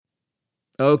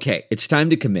Okay, it's time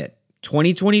to commit.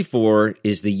 2024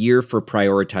 is the year for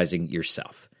prioritizing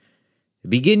yourself.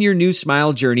 Begin your new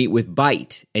smile journey with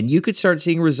Byte, and you could start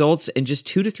seeing results in just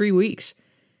 2 to 3 weeks.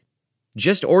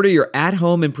 Just order your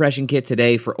at-home impression kit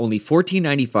today for only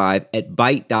 $14.95 at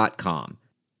Byte.com.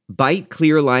 Byte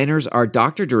clear aligners are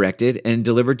doctor-directed and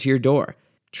delivered to your door.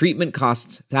 Treatment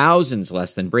costs thousands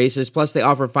less than braces, plus they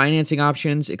offer financing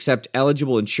options, accept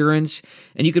eligible insurance,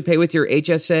 and you could pay with your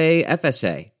HSA,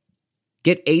 FSA.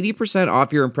 Get 80%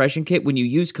 off your impression kit when you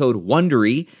use code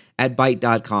WONDERY at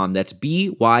Byte.com. That's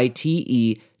BYTE.com.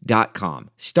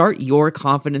 Start your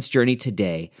confidence journey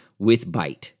today with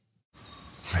Byte.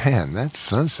 Man, that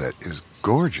sunset is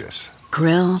gorgeous.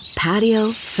 Grill,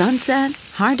 patio, sunset.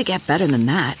 Hard to get better than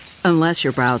that. Unless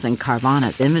you're browsing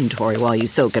Carvana's inventory while you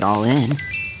soak it all in.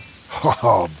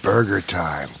 Oh, burger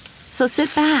time. So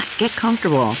sit back, get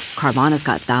comfortable. Carvana's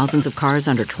got thousands of cars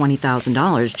under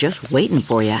 $20,000 just waiting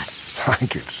for you. I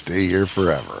could stay here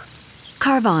forever.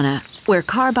 Carvana, where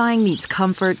car buying meets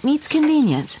comfort meets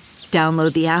convenience.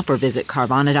 Download the app or visit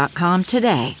Carvana.com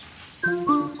today.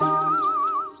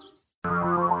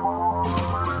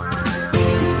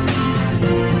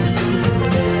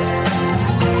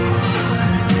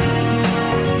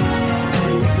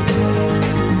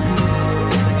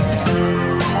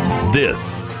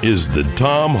 This is the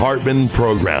Thom Hartmann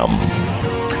Program.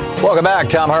 Welcome back.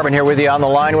 Thom Hartmann here with you. On the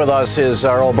line with us is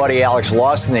our old buddy Alex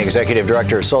Lawson, the Executive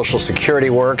Director of Social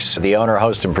Security Works, the owner,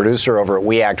 host, and producer over at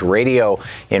We Act Radio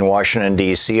in Washington,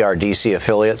 D.C., our D.C.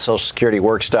 affiliate.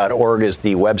 SocialSecurityWorks.org is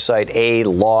the website.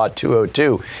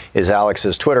 ALaw202 is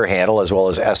Alex's Twitter handle, as well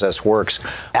as SS Works.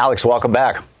 Alex, welcome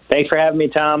back. Thanks for having me,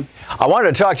 Tom. I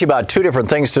wanted to talk to you about two different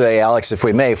things today, Alex, if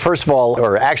we may. First of all,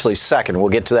 or actually second, we'll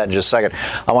get to that in just a second.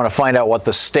 I want to find out what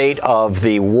the state of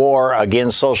the war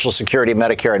against Social Security,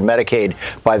 Medicare, and Medicaid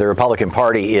by the Republican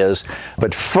Party is.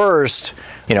 But first,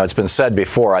 you know, it's been said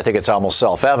before, I think it's almost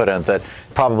self-evident that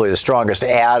probably the strongest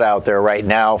ad out there right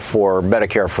now for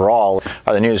Medicare for All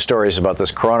are the news stories about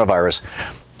this coronavirus.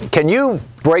 Can you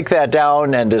break that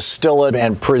down and distill it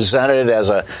and present it as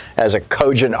a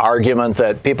cogent argument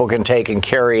that people can take and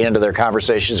carry into their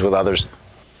conversations with others?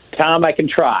 Tom, I can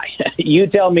try. You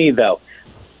tell me, though.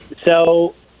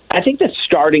 So I think the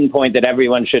starting point that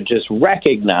everyone should just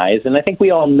recognize, and I think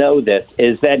we all know this,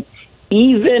 is that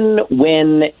even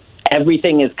when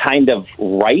everything is kind of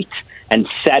right and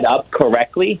set up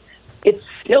correctly, it's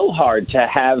still hard to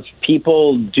have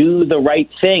people do the right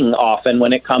thing often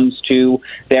when it comes to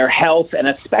their health, and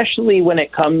especially when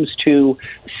it comes to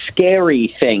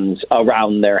scary things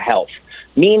around their health.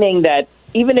 Meaning that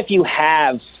even if you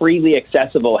have freely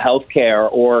accessible health care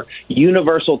or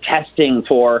universal testing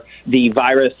for the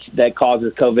virus that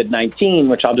causes COVID-19,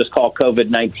 which I'll just call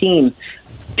COVID-19,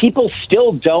 people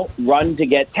still don't run to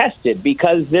get tested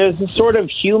because there's a sort of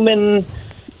humanness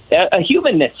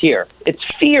here. It's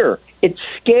fear. It's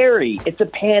scary. It's a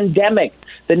pandemic.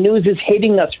 The news is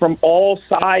hitting us from all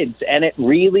sides, and it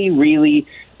really, really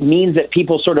means that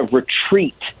people sort of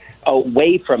retreat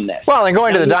away from this. Well, and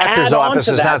going to the doctor's office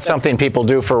is not something people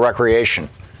do for recreation.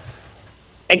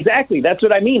 Exactly. That's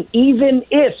what I mean. Even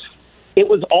if it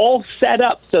was all set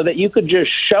up so that you could just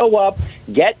show up,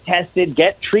 get tested,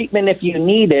 get treatment if you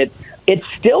need it, it's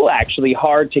still actually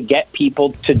hard to get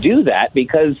people to do that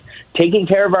because taking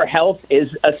care of our health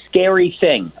is a scary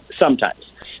thing sometimes.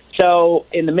 So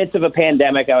in the midst of a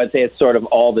pandemic, I would say it's sort of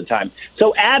all the time.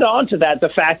 So add on to that the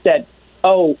fact that,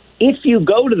 if you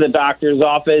go to the doctor's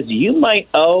office, you might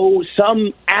owe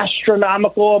some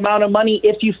astronomical amount of money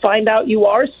if you find out you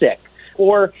are sick.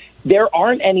 Or there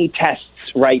aren't any tests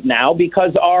right now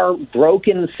because our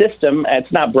broken system,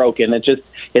 it's not broken, it just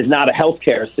is not a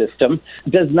healthcare system,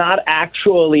 does not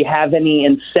actually have any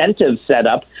incentive set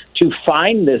up to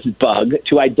find this bug,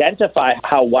 to identify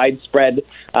how widespread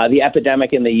the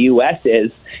epidemic in the U.S.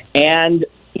 is. And,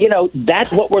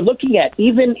 that's what we're looking at.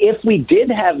 Even if we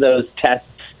did have those tests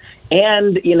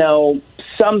and,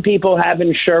 some people have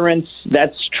insurance,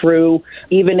 that's true.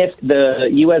 Even if the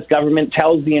U.S. government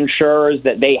tells the insurers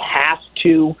that they have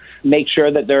to make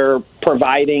sure that they're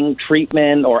providing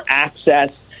treatment or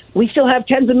access, we still have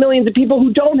tens of millions of people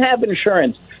who don't have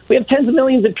insurance. We have tens of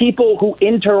millions of people who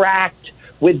interact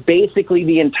with basically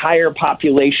the entire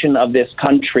population of this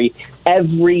country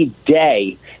every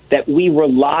day that we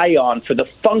rely on for the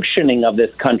functioning of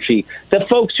this country. The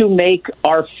folks who make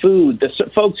our food, the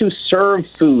folks who serve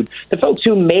food, the folks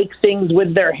who make things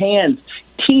with their hands,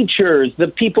 teachers, the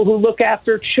people who look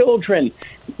after children.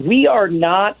 We are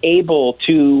not able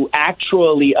to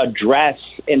actually address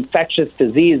infectious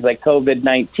disease like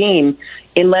COVID-19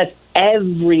 unless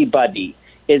everybody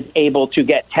is able to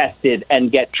get tested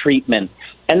and get treatment.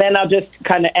 And then I'll just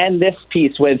kind of end this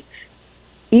piece with,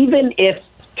 even if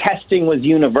testing was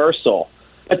universal,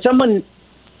 but someone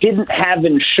didn't have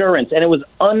insurance and it was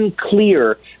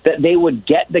unclear that they would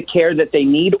get the care that they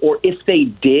need, or if they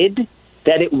did,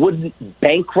 that it wouldn't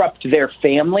bankrupt their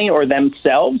family or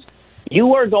themselves,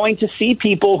 you are going to see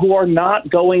people who are not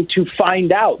going to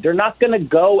find out. They're not going to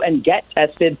go and get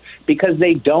tested because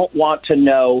they don't want to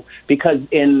know, because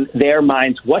in their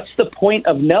minds, what's the point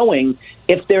of knowing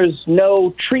if there's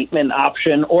no treatment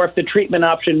option, or if the treatment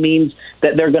option means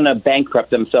that they're going to bankrupt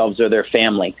themselves or their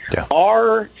family? Yeah.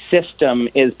 Our system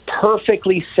is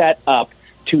perfectly set up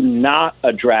to not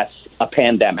address a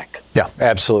pandemic. Yeah,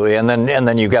 absolutely. And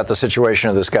then you've got the situation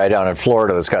of this guy down in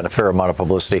Florida that's gotten a fair amount of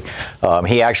publicity.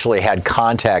 He actually had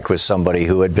contact with somebody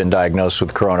who had been diagnosed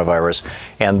with coronavirus,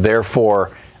 and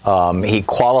therefore he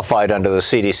qualified under the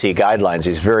CDC guidelines,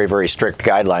 these very, very strict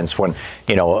guidelines, when,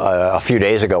 a few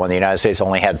days ago when the United States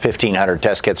only had 1,500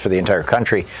 test kits for the entire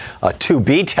country to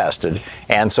be tested.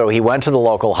 And so he went to the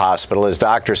local hospital. His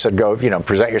doctor said, go,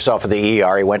 present yourself at the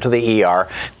ER. He went to the ER.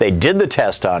 They did the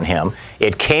test on him.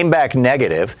 It came back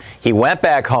negative. He went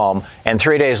back home, and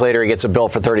 3 days later he gets a bill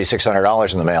for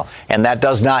 $3,600 in the mail. And that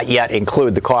does not yet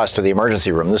include the cost of the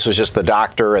emergency room. This was just the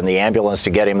doctor and the ambulance to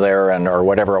get him there, or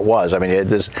whatever it was. I mean,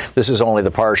 this is only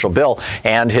the partial bill.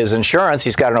 And his insurance,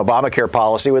 he's got an Obamacare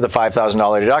policy with a $5,000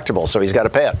 deductible, so he's got to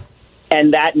pay it.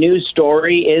 And that news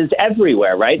story is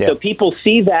everywhere, right? Yeah. So people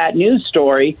see that news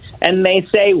story and they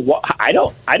say, well, I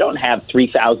don't have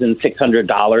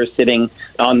 $3,600 sitting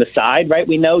on the side, right?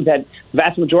 We know that the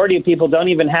vast majority of people don't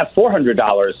even have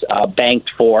 $400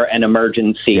 banked for an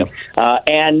emergency. Yep.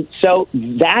 And so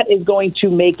that is going to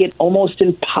make it almost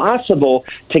impossible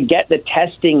to get the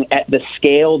testing at the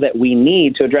scale that we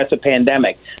need to address a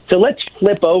pandemic. So let's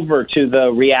flip over to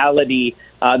the reality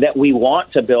that we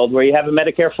want to build, where you have a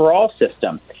Medicare For All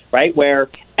system, right, where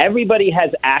everybody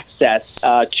has access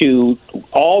to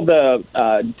all the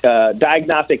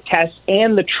diagnostic tests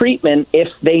and the treatment if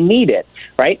they need it,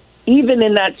 right? Even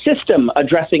in that system,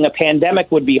 addressing a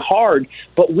pandemic would be hard,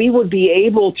 but we would be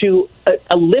able to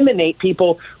eliminate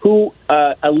people who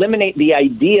eliminate the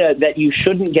idea that you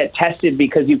shouldn't get tested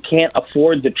because you can't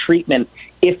afford the treatment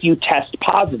if you test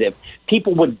positive.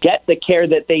 People would get the care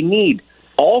that they need.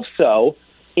 Also,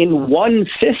 in one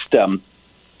system,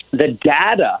 the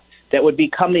data that would be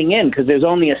coming in, because there's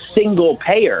only a single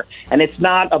payer, and it's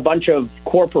not a bunch of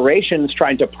corporations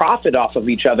trying to profit off of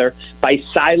each other by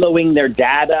siloing their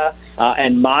data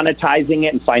and monetizing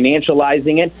it and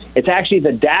financializing it. It's actually,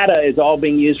 the data is all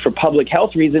being used for public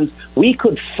health reasons. We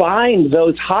could find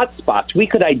those hotspots. We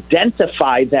could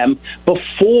identify them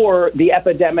before the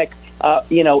epidemic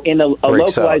in a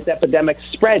localized epidemic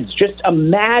spreads. Just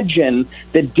imagine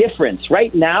the difference.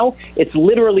 Right now, it's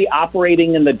literally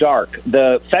operating in the dark.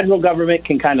 The federal government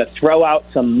can kind of throw out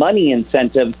some money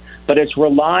incentives, but it's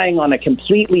relying on a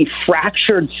completely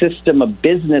fractured system of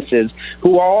businesses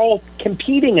who are all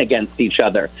competing against each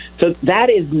other. So that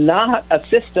is not a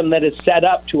system that is set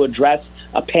up to address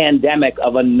a pandemic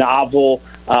of a novel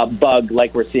bug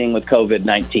like we're seeing with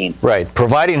COVID-19. Right.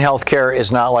 Providing health care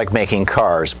is not like making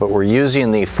cars, but we're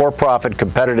using the for-profit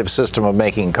competitive system of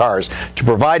making cars to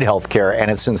provide health care, and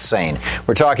it's insane.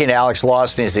 We're talking to Alex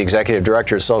Lawson. He's the executive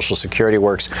director of Social Security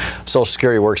Works,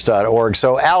 socialsecurityworks.org.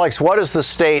 So, Alex, what is the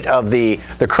state of the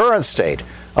current state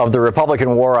of the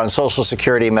Republican war on Social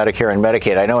Security, Medicare, and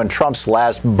Medicaid? I know in Trump's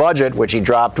last budget, which he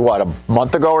dropped, a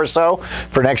month ago or so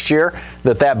for next year,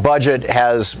 that budget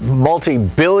has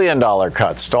multi-billion-dollar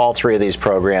cuts to all three of these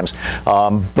programs.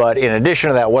 But in addition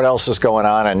to that, what else is going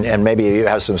on? And maybe you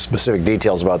have some specific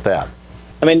details about that.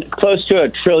 I mean, close to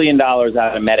 $1 trillion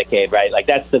out of Medicaid, right? Like,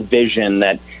 that's the vision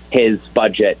that his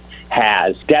budget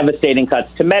has. Devastating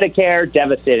cuts to Medicare,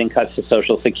 devastating cuts to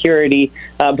Social Security.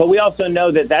 But we also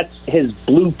know that that's his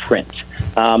blueprint.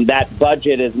 That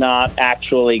budget is not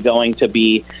actually going to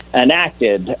be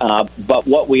enacted. But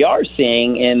what we are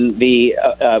seeing in the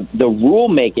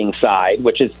rulemaking side,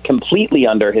 which is completely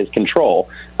under his control,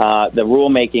 the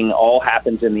rulemaking all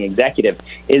happens in the executive,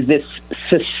 is this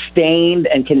sustained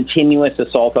and continuous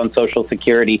assault on Social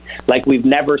Security like we've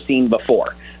never seen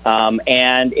before.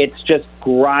 And it's just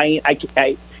grind.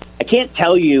 I can't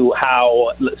tell you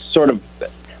how sort of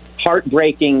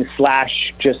heartbreaking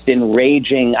 / just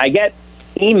enraging. I get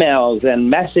emails and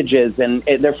messages, and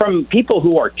they're from people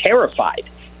who are terrified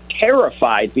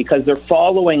because they're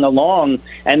following along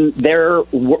and they're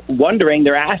wondering,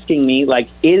 they're asking me, like,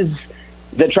 is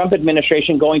the Trump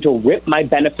administration going to rip my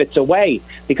benefits away?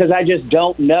 Because I just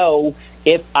don't know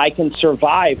if I can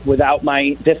survive without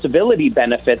my disability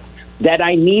benefits. that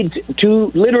I need to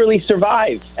literally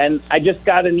survive. And I just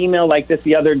got an email like this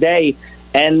the other day,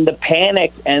 and the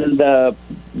panic and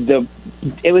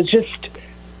it was just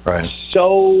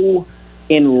so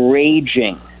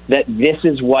enraging that this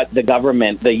is what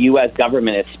the U.S.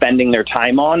 government is spending their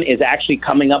time on, is actually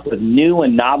coming up with new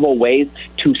and novel ways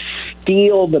to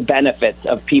steal the benefits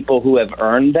of people who have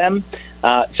earned them.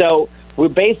 So we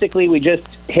just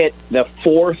hit the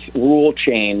fourth rule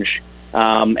change.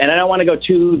 And I don't want to go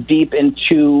too deep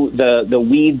into the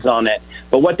weeds on it,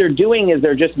 but what they're doing is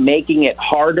they're just making it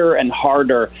harder and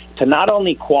harder to not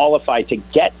only qualify to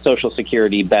get Social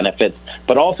Security benefits,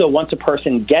 but also once a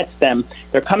person gets them,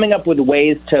 they're coming up with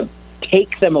ways to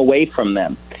take them away from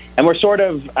them. And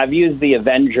I've used the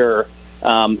Avenger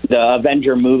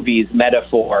movies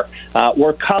metaphor.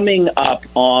 We're coming up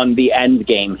on the end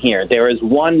game here. There is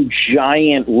one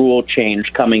giant rule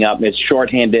change coming up. It's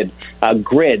shorthanded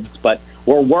grids, but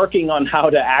we're working on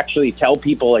how to actually tell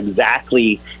people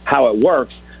exactly how it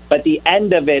works. But the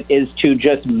end of it is to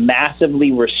just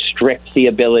massively restrict the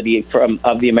ability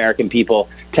of the American people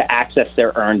to access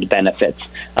their earned benefits.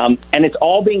 And it's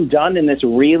all being done in this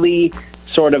really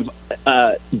sort of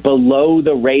below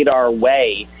the radar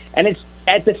way. And it's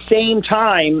at the same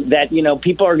time that,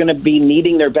 people are going to be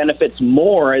needing their benefits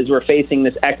more as we're facing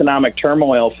this economic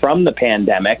turmoil from the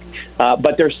pandemic,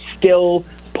 but they're still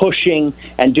pushing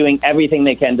and doing everything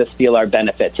they can to steal our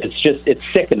benefits. It's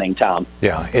sickening, Tom.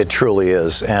 Yeah, it truly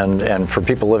is. And for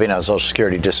people living on Social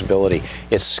Security disability,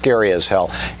 it's scary as hell.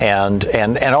 And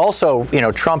also,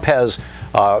 Trump has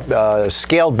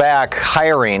scaled back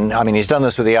hiring. I mean, he's done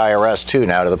this with the IRS, too,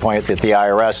 now, to the point that the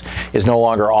IRS is no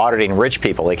longer auditing rich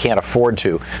people. They can't afford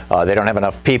to. They don't have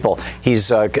enough people.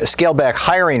 He's scaled back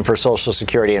hiring for Social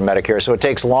Security and Medicare, so it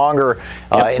takes longer,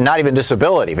 not even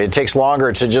disability. It takes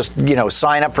longer to just,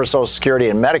 sign up for Social Security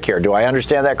and Medicare. Do I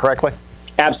understand that correctly?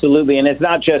 Absolutely. And it's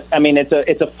not just,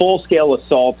 it's a full-scale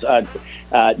assault.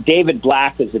 David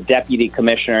Black is the deputy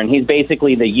commissioner, and he's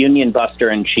basically the union buster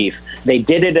in chief. They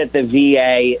did it at the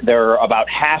VA. They're about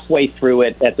halfway through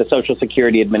it at the Social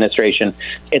Security Administration.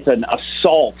 It's an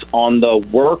assault on the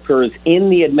workers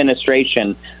in the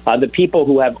administration, the people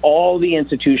who have all the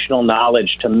institutional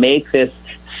knowledge to make this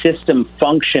system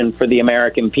function for the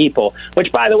American people,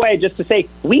 which, by the way, just to say,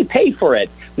 we pay for it.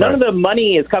 None of the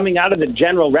money is coming out of the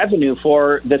general revenue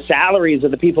for the salaries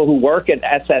of the people who work at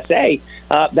SSA.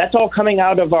 That's all coming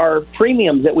out of our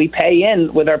premiums that we pay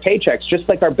in with our paychecks, just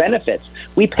like our benefits.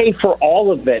 We pay for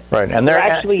all of it. Right, and they're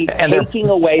actually taking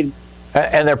away.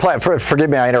 And their plan, forgive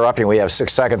me, I'm interrupting, we have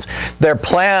 6 seconds. Their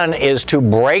plan is to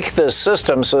break this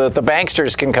system so that the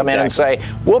banksters can come in and say,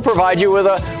 we'll provide you with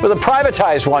a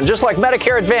privatized one, just like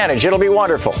Medicare Advantage. It'll be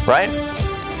wonderful, right?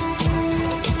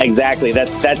 Exactly.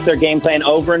 That's their game plan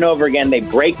over and over again. They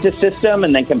break the system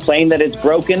and then complain that it's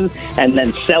broken and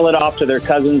then sell it off to their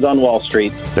cousins on Wall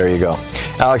Street. There you go.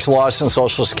 Alex Lawson,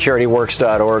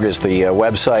 SocialSecurityWorks.org is the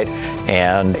website,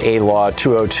 and ALaw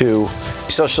 202,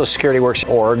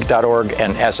 SocialSecurityWorks.org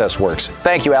and SSWorks.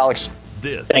 Thank you, Alex.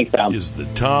 Thanks, Tom. Is the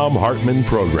Thom Hartmann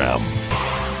Program.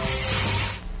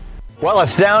 Well,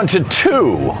 it's down to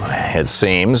 2, it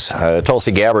seems.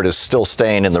 Tulsi Gabbard is still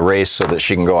staying in the race so that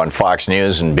she can go on Fox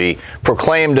News and be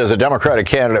proclaimed as a Democratic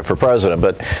candidate for president.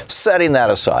 But setting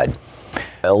that aside,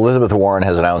 Elizabeth Warren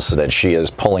has announced that she is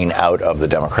pulling out of the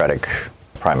Democratic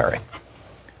primary,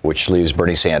 which leaves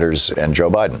Bernie Sanders and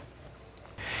Joe Biden.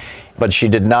 But she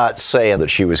did not say that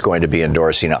she was going to be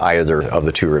endorsing either of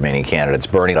the 2 remaining candidates.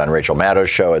 Bernie on Rachel Maddow's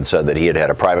show had said that he had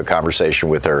had a private conversation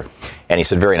with her, and he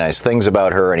said very nice things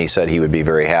about her, and he said he would be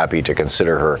very happy to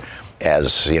consider her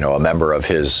as, a member of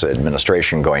his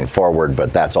administration going forward,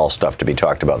 but that's all stuff to be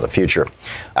talked about in the future.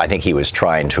 I think he was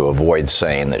trying to avoid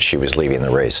saying that she was leaving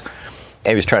the race,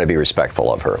 and he was trying to be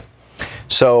respectful of her.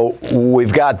 So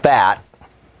we've got that.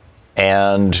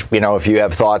 And, if you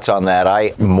have thoughts on that,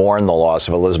 I mourn the loss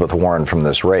of Elizabeth Warren from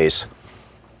this race.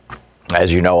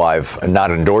 As you know, I've not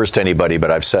endorsed anybody,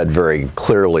 but I've said very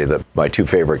clearly that my 2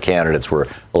 favorite candidates were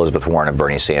Elizabeth Warren and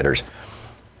Bernie Sanders.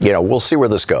 We'll see where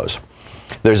this goes.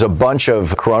 There's a bunch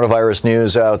of coronavirus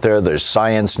news out there. There's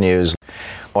science news. I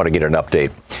want to get an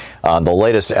update on the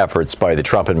latest efforts by the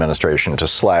Trump administration to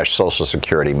slash Social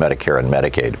Security, Medicare, and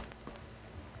Medicaid.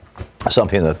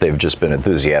 Something that they've just been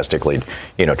enthusiastically,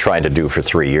 trying to do for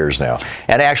 3 years now,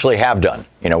 and actually have done.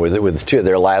 With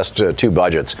their last 2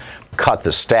 budgets, cut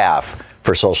the staff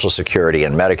for Social Security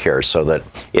and Medicare so that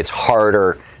it's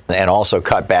harder, and also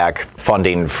cut back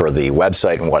funding for the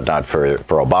website and whatnot for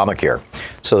Obamacare,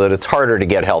 so that it's harder to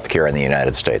get health care in the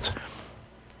United States.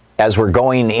 As we're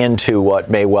going into what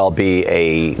may well be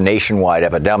a nationwide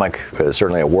epidemic,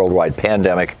 certainly a worldwide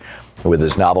pandemic, with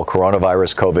this novel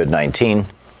coronavirus, COVID-19.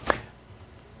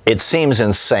 It seems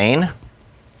insane.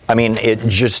 I mean, it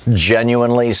just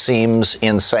genuinely seems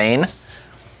insane.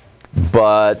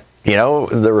 But, you know,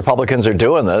 the Republicans are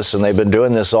doing this, and they've been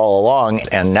doing this all along.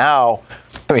 And now,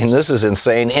 I mean, this is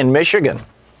insane in Michigan.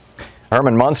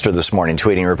 Herman Munster this morning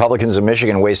tweeting, Republicans in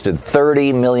Michigan wasted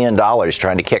 $30 million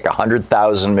trying to kick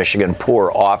 100,000 Michigan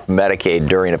poor off Medicaid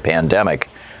during a pandemic.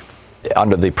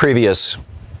 Under the previous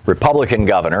Republican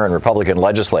governor and Republican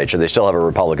legislature, they still have a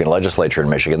Republican legislature in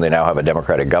Michigan. They now have a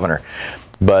Democratic governor.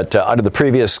 But under the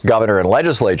previous governor and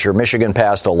legislature, Michigan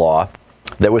passed a law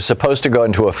that was supposed to go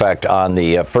into effect on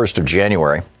the 1st of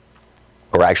January,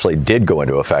 or actually did go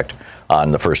into effect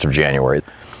on the 1st of January,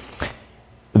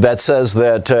 that says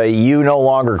that you no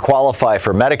longer qualify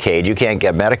for Medicaid. You can't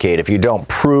get Medicaid if you don't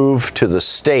prove to the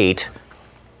state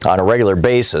on a regular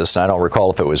basis, and I don't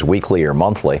recall if it was weekly or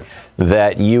monthly,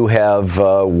 that you have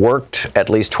worked at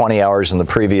least 20 hours in the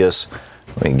previous,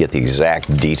 let me get the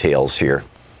exact details here.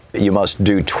 You must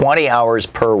do 20 hours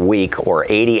per week or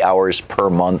 80 hours per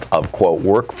month of, quote,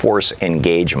 workforce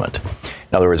engagement.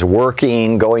 In other words,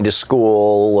 working, going to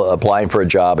school, applying for a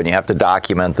job, and you have to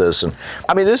document this. And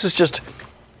I mean, this is just,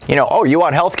 you know, oh, you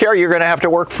want health care? You're going to have to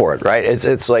work for it, right?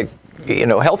 It's like, you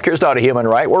know, health care is not a human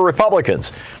right. We're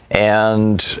Republicans.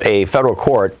 And a federal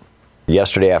court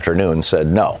yesterday afternoon said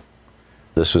no.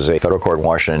 This was a federal court in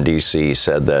Washington, D.C.,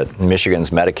 said that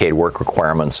Michigan's Medicaid work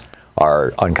requirements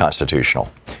are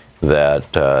unconstitutional. That,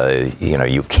 you know,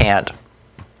 you can't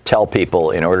tell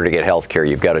people in order to get health care,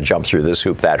 you've got to jump through this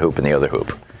hoop, that hoop, and the other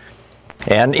hoop.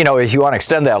 And, you know, if you want to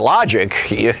extend that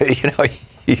logic, you know,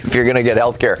 if you're going to get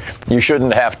health care, you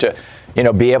shouldn't have to, you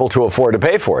know, be able to afford to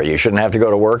pay for it. You shouldn't have to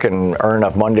go to work and earn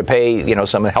enough money to pay, you know,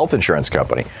 some health insurance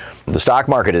company. The stock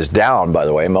market is down, by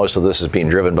the way. Most of this is being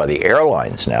driven by the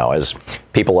airlines now, as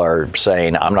people are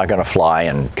saying, I'm not going to fly,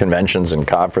 and conventions and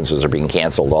conferences are being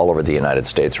canceled all over the United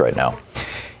States right now.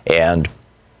 And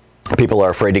people are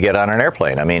afraid to get on an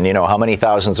airplane. I mean, you know, how many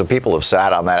thousands of people have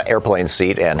sat on that airplane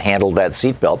seat and handled that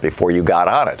seatbelt before you got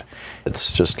on it?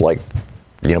 It's just like,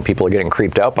 you know, people are getting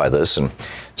creeped out by this. And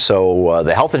so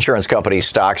the health insurance company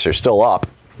stocks are still up.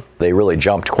 They really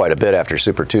jumped quite a bit after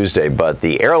Super Tuesday, but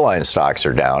the airline stocks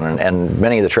are down, and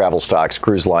many of the travel stocks,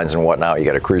 cruise lines and whatnot, you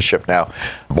got a cruise ship now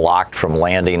blocked from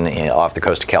landing off the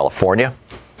coast of California.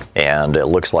 And it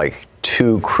looks like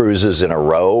 2 cruises in a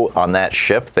row on that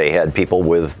ship, they had people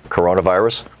with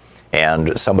coronavirus,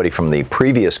 and somebody from the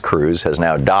previous cruise has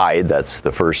now died. That's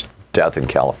the first death in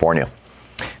California.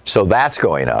 So that's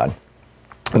going on.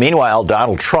 Meanwhile,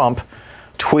 Donald Trump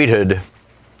tweeted,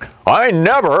 I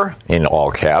never, in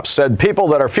all caps, said people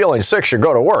that are feeling sick should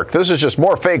go to work. This is just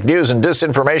more fake news and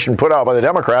disinformation put out by the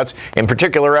Democrats, in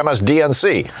particular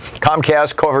MSDNC.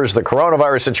 Comcast covers the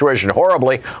coronavirus situation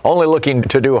horribly, only looking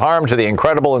to do harm to the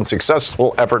incredible and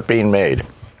successful effort being made.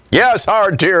 Yes,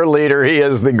 our dear leader, he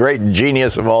is the great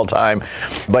genius of all time.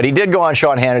 But he did go on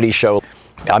Sean Hannity's show.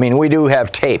 I mean, we do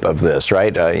have tape of this,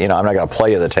 right? You know, I'm not going to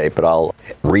play you the tape, but I'll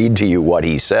read to you what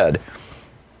he said.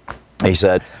 He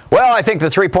said, well, I think the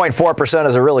 3.4%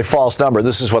 is a really false number.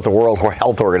 This is what the World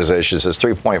Health Organization says.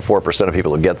 3.4% of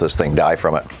people who get this thing die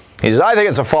from it. He says, I think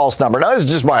it's a false number. Now, this is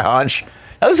just my hunch.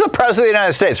 Now, this is the President of the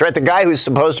United States, right? The guy who's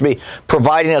supposed to be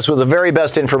providing us with the very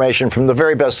best information from the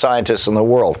very best scientists in the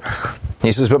world.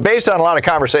 He says, but based on a lot of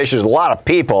conversations with a lot of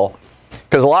people,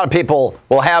 because a lot of people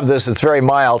will have this, it's very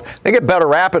mild, they get better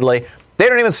rapidly. They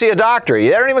don't even see a doctor. They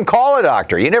don't even call a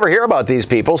doctor. You never hear about these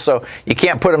people, so you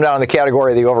can't put them down in the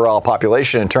category of the overall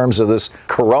population in terms of this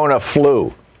corona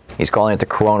flu. He's calling it the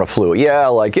corona flu. Yeah,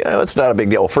 like, you know, it's not a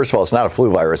big deal. Well, first of all, it's not a flu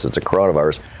virus. It's a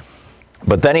coronavirus.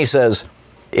 But then he says,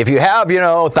 if you have, you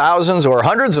know, thousands or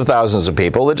hundreds of thousands of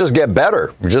people that just get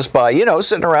better just by, you know,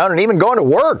 sitting around and even going to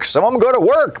work. Some of them go to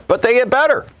work, but they get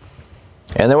better.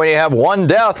 And then when you have one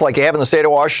death, like you have in the state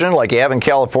of Washington, like you have in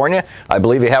California, I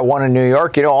believe you have one in New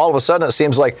York, you know, all of a sudden it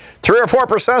seems like 3 or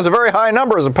 4% is a very high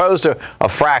number as opposed to a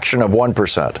fraction of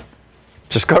 1%.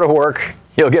 Just go to work.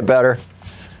 You'll get better.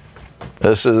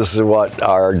 This is what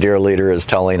our dear leader is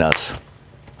telling us.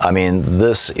 I mean,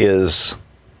 this is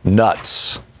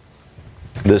nuts.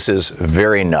 This is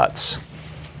very nuts.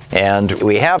 And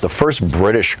we have the first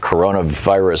British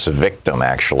coronavirus victim,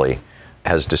 actually,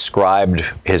 has described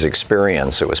his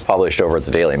experience. It was published over at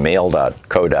the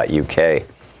dailymail.co.uk.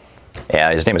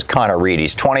 And his name is Joy Reid.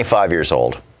 He's 25 years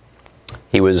old.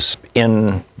 He was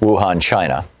in Wuhan,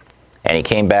 China, and he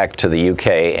came back to the UK,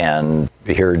 and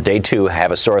here, day 2,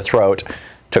 have a sore throat,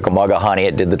 took a mug of honey,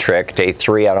 it did the trick. Day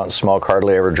 3, I don't smoke,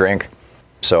 hardly ever drink.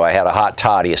 So I had a hot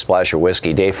toddy, a splash of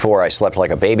whiskey. Day 4, I slept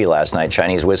like a baby last night.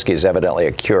 Chinese whiskey is evidently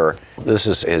a cure. This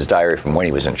is his diary from when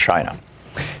he was in China.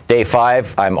 Day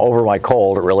 5, I'm over my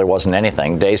cold. It really wasn't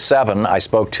anything. Day 7, I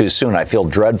spoke too soon. I feel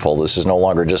dreadful. This is no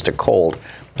longer just a cold.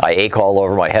 I ache all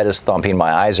over. My head is thumping.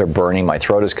 My eyes are burning. My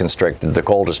throat is constricted. The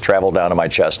cold has traveled down to my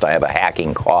chest. I have a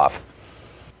hacking cough.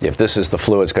 If this is the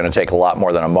flu, it's going to take a lot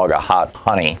more than a mug of hot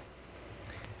honey.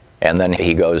 And then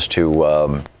he goes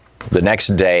to the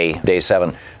next day, day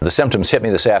 7. The symptoms hit me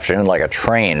this afternoon like a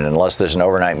train, and unless there's an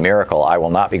overnight miracle, I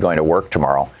will not be going to work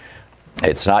tomorrow.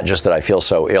 It's not just that I feel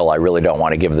so ill. I really don't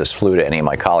want to give this flu to any of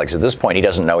my colleagues. At this point, he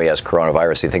doesn't know he has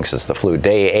coronavirus. He thinks it's the flu.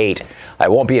 Day 8, I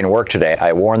won't be in work today.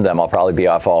 I warned them I'll probably be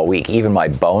off all week. Even my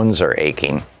bones are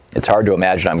aching. It's hard to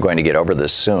imagine I'm going to get over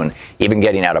this soon. Even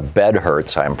getting out of bed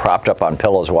hurts. I'm propped up on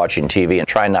pillows watching TV and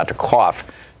trying not to cough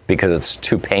because it's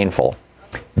too painful.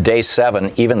 Day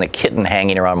 7, even the kitten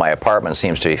hanging around my apartment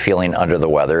seems to be feeling under the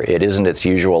weather. It isn't its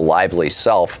usual lively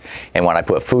self, and when I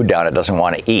put food down, it doesn't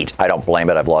want to eat. I don't blame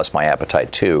it. I've lost my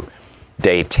appetite too.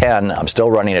 Day 10, I'm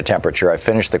still running a temperature. I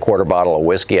finished the quarter bottle of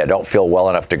whiskey. I don't feel well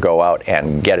enough to go out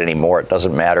and get any more. It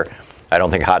doesn't matter. I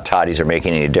don't think hot toddies are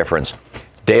making any difference.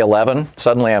 Day 11,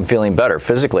 suddenly I'm feeling better,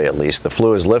 physically at least. The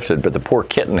flu is lifted, but the poor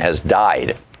kitten has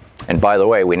died. And by the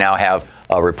way, we now have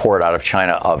a report out of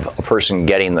China of a person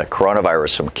getting the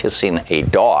coronavirus from kissing a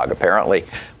dog. Apparently,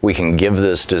 we can give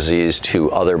this disease to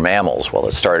other mammals. Well,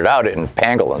 it started out in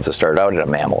pangolins. It started out in a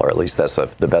mammal, or at least that's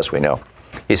the best we know.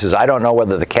 He says, I don't know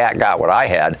whether the cat got what I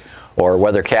had or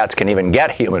whether cats can even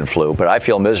get human flu, but I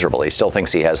feel miserable. He still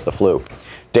thinks he has the flu.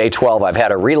 Day 12, I've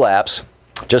had a relapse.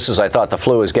 Just as I thought the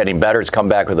flu was getting better, it's come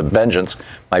back with a vengeance.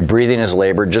 My breathing is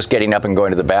labored. Just getting up and going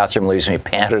to the bathroom leaves me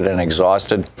panting and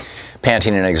exhausted.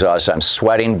 I'm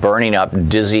sweating, burning up,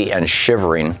 dizzy, and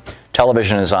shivering.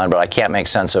 Television is on, but I can't make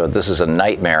sense of it. This is a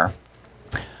nightmare.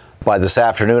 By this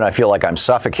afternoon, I feel like I'm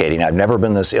suffocating. I've never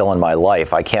been this ill in my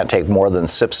life. I can't take more than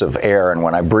sips of air, and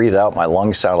when I breathe out, my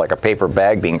lungs sound like a paper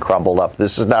bag being crumpled up.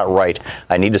 This is not right.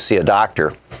 I need to see a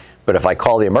doctor. But if I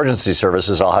call the emergency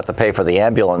services, I'll have to pay for the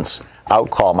ambulance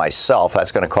outcall myself.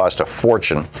 That's going to cost a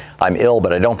fortune. I'm ill,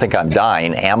 but I don't think I'm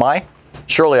dying. Am I?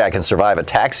 Surely I can survive a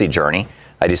taxi journey.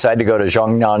 I decided to go to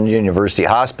Zhongnan University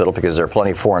Hospital because there are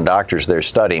plenty of foreign doctors there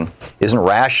studying. Isn't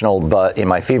rational, but in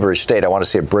my feverish state, I want to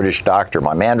see a British doctor.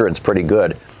 My Mandarin's pretty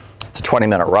good. It's a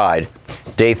 20-minute ride.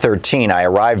 Day 13, I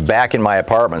arrived back in my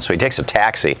apartment, so he takes a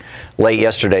taxi late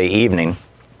yesterday evening.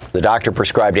 The doctor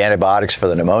prescribed antibiotics for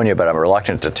the pneumonia, but I'm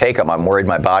reluctant to take them. I'm worried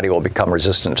my body will become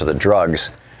resistant to the drugs.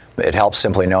 It helps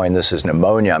simply knowing this is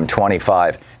pneumonia. I'm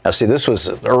 25. Now, see, this was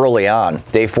early on.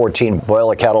 Day 14,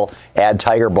 boil a kettle, add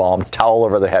tiger balm, towel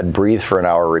over the head, breathe for an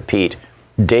hour, repeat.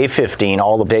 Day 15,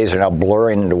 all the days are now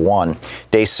blurring into one.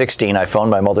 Day 16, I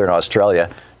phoned my mother in Australia.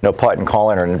 No point in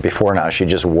calling her before now. She'd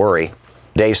just worry.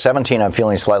 Day 17, I'm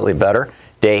feeling slightly better.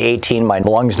 Day 18, my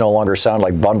lungs no longer sound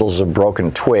like bundles of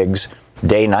broken twigs.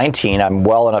 Day 19, I'm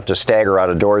well enough to stagger out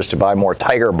of doors to buy more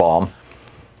tiger balm.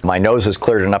 My nose is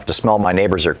cleared enough to smell my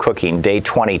neighbors are cooking. Day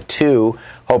 22,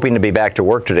 hoping to be back to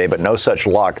work today, but no such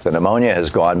luck. The pneumonia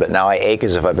has gone, but now I ache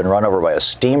as if I've been run over by a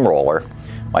steamroller.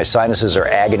 My sinuses are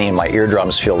agony and my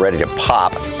eardrums feel ready to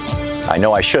pop. I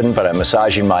know I shouldn't, but I'm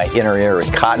massaging my inner ear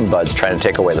with cotton buds trying to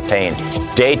take away the pain.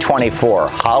 Day 24,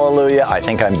 hallelujah, I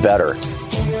think I'm better.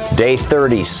 Day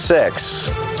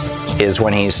 36 is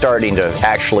when he's starting to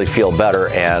actually feel better,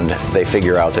 and they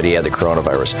figure out that he had the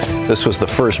coronavirus. This was the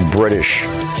first British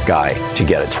guy to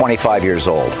get it, 25 years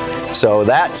old. So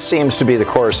that seems to be the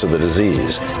course of the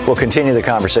disease. We'll continue the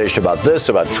conversation about this,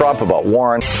 about Trump, about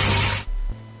Warren.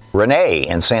 Renee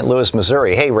in St. Louis,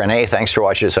 Missouri. Hey, Renee, thanks for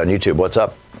watching us on YouTube. What's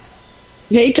up?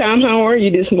 Hey, Tom, how are you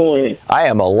this morning? I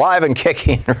am alive and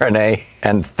kicking, Renee,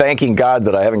 and thanking God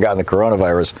that I haven't gotten the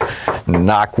coronavirus.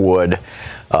 Knock wood.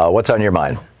 What's on your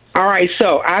mind? All right,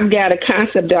 so I've got a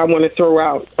concept that I want to throw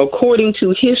out. According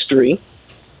to history,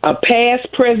 a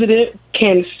past president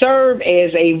can serve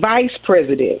as a vice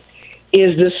president.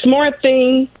 Is the smart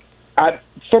thing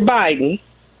for Biden,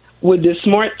 would the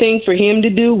smart thing for him to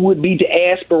do would be to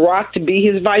ask Barack to be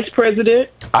his vice president?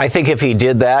 I think if he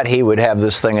did that, he would have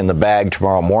this thing in the bag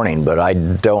tomorrow morning, but I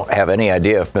don't have any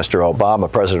idea if Mr.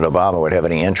 Obama, President Obama, would have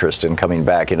any interest in coming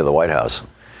back into the White House.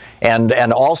 And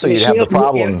also you'd have the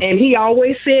problem. And he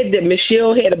always said that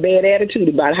Michelle had a bad attitude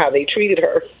about how they treated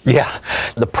her. Yeah.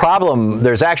 The problem,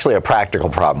 there's actually a practical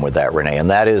problem with that, Renee, and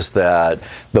that is that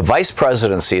the vice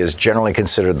presidency is generally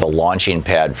considered the launching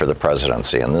pad for the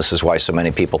presidency. And this is why so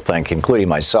many people think, including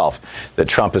myself, that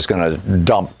Trump is going to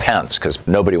dump Pence, because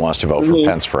nobody wants to vote for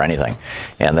Pence for anything.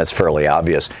 And that's fairly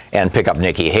obvious. And pick up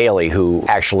Nikki Haley, who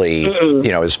actually,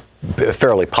 is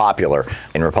fairly popular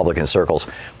in Republican circles.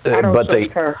 I don't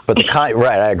trust her.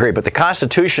 Right, I agree. But the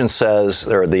Constitution says,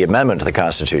 or the amendment to the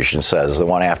Constitution says, the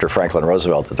one after Franklin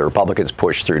Roosevelt that the Republicans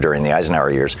pushed through during the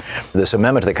Eisenhower years, this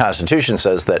amendment to the Constitution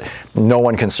says that no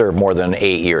one can serve more than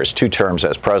 8 years, 2 terms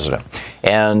as president.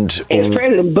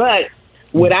 But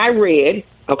what I read,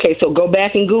 okay, so go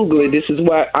back and Google it. This is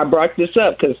why I brought this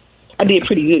up, because I did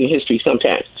pretty good in history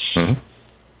sometimes. Mm-hmm.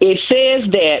 It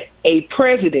says that a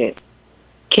president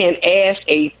can ask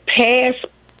a past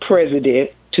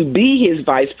president to be his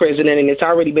vice president, and it's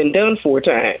already been done 4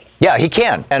 times. Yeah, he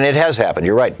can, and it has happened.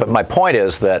 You're right. But my point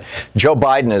is that Joe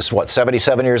Biden is,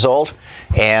 77 years old?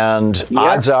 And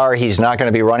odds are he's not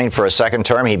going to be running for a second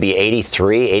term. He'd be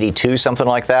 83, 82, something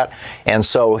like that. And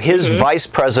so his vice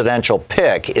presidential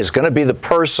pick is going to be the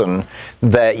person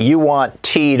that you want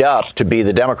teed up to be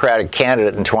the Democratic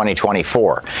candidate in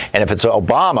 2024. And if it's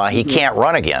Obama, he can't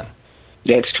run again.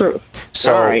 That's true.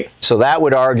 So, all right. So that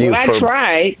would argue I for.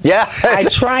 tried. Yeah, I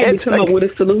tried to come up with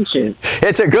a solution.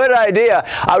 It's a good idea.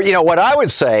 What I would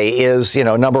say is,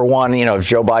 number one, if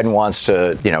Joe Biden wants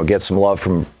to, get some love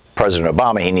from President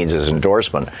Obama, he needs his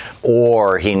endorsement,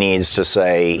 or he needs to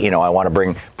say, I want to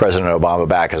bring President Obama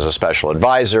back as a special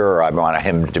advisor, or I want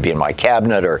him to be in my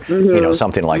cabinet, or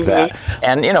something like that.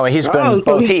 And he's been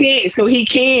both. So he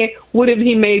can. What if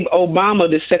he made Obama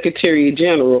the Secretary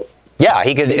General? Yeah,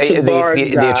 he could,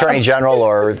 the Attorney General,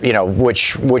 or,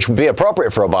 which would be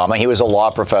appropriate for Obama. He was a law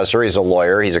professor. He's a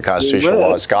lawyer. He's a constitutional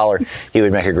law scholar. He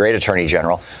would make a great Attorney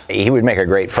General. He would make a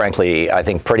great, frankly, I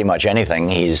think pretty much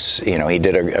anything. He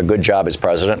did a good job as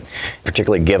president,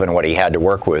 particularly given what he had to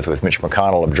work with Mitch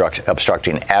McConnell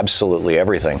obstructing absolutely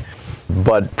everything.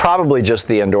 But probably just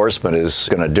the endorsement is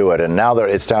going to do it. And now that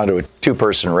it's down to a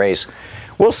 2-person race,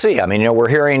 we'll see. I mean, we're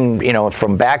hearing,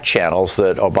 from back channels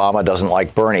that Obama doesn't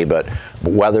like Bernie, but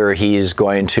whether he's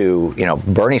going to,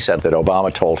 Bernie said that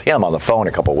Obama told him on the phone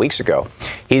a couple of weeks ago,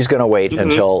 he's going to wait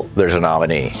until there's a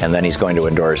nominee, and then he's going to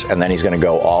endorse, and then he's going to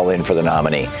go all in for the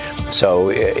nominee. So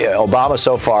Obama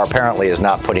so far apparently is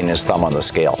not putting his thumb on the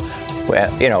scale.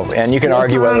 And you can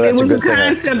argue whether that's a good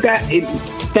thing.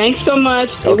 Thanks so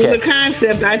much. It was a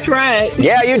concept. I tried.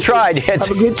 Yeah, you tried.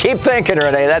 Keep thinking,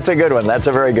 Renee. That's a good one. That's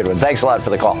a very good one. Thanks a lot for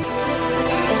the call.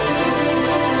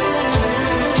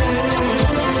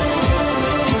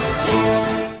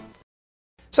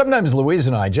 Sometimes Louise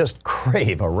and I just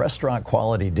crave a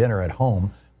restaurant-quality dinner at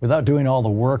home without doing all the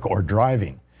work or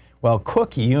driving. Well,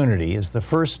 Cook Unity is the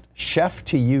first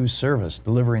chef-to-you service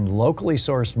delivering locally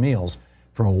sourced meals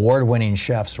from award-winning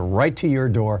chefs right to your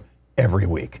door every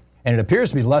week. And it appears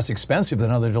to be less expensive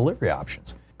than other delivery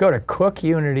options. Go to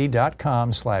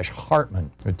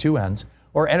cookunity.com/Hartmann with 2 N's,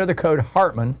 or enter the code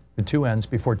Hartmann with 2 N's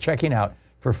before checking out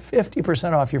for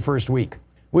 50% off your first week.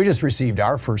 We just received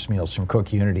our first meals from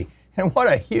Cook Unity, and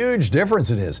what a huge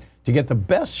difference it is to get the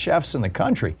best chefs in the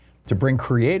country to bring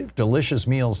creative, delicious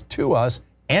meals to us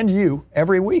and you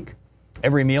every week.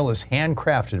 Every meal is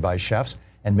handcrafted by chefs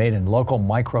and made in local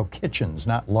micro kitchens,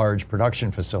 not large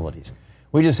production facilities.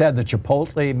 We just had the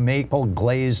Chipotle maple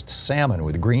glazed salmon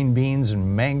with green beans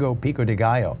and mango pico de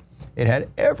gallo. It had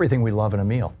everything we love in a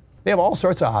meal. They have all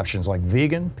sorts of options like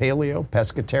vegan, paleo,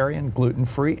 pescatarian,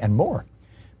 gluten-free, and more.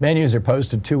 Menus are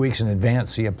posted 2 weeks in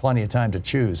advance, so you have plenty of time to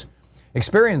choose.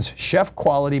 Experience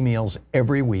chef-quality meals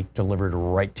every week delivered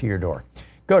right to your door.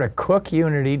 Go to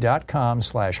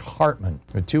cookunity.com/Hartmann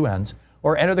with 2 N's,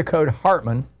 or enter the code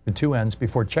Hartmann with 2 N's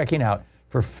before checking out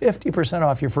for 50%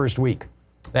 off your first week.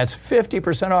 That's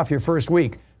 50% off your first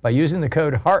week by using the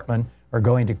code Hartmann or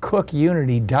going to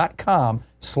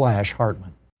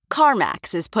cookunity.com/Hartmann.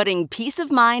 CarMax is putting peace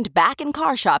of mind back in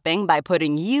car shopping by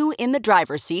putting you in the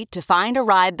driver's seat to find a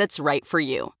ride that's right for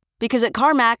you. Because at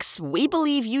CarMax, we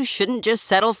believe you shouldn't just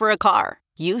settle for a car.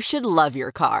 You should love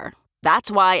your car.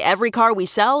 That's why every car we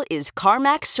sell is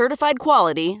CarMax certified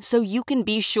quality, so you can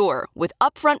be sure with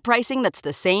upfront pricing that's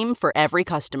the same for every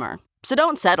customer. So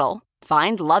don't settle.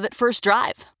 Find love at first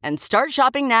drive and start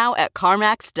shopping now at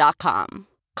CarMax.com.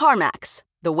 CarMax,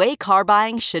 the way car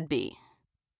buying should be.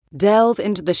 Delve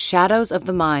into the shadows of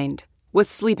the mind with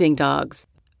Sleeping Dogs,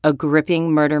 a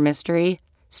gripping murder mystery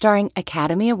starring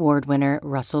Academy Award winner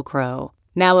Russell Crowe.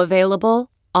 Now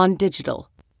available on digital.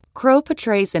 Crowe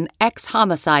portrays an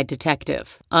ex-homicide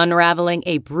detective unraveling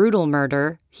a brutal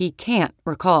murder he can't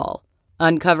recall.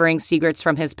 Uncovering secrets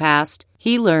from his past,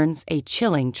 he learns a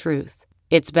chilling truth.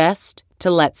 It's best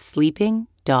to let sleeping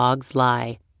dogs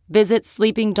lie. Visit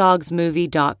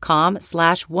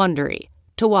sleepingdogsmovie.com/Wondery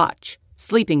to watch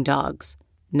Sleeping Dogs,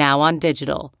 now on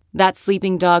digital. That's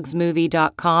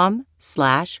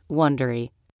sleepingdogsmovie.com/Wondery.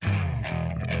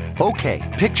 Okay,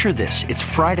 picture this. It's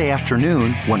Friday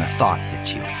afternoon when a thought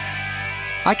hits you.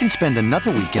 I can spend another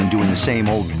weekend doing the same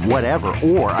old whatever,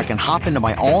 or I can hop into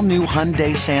my all-new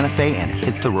Hyundai Santa Fe and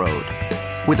hit the road.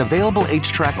 With available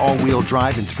H-Track all-wheel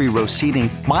drive and 3-row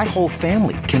seating, my whole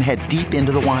family can head deep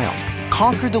into the wild.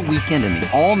 Conquer the weekend in the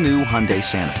all-new Hyundai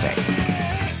Santa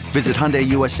Fe. Visit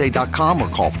HyundaiUSA.com or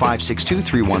call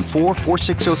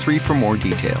 562-314-4603 for more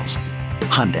details.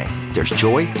 Hyundai, there's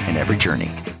joy in every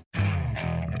journey.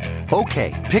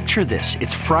 Okay, picture this.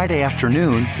 It's Friday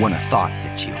afternoon when a thought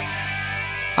hits you.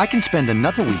 I can spend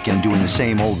another weekend doing the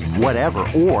same old whatever,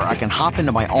 or I can hop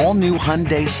into my all-new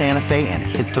Hyundai Santa Fe and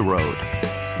hit the road.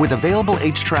 With available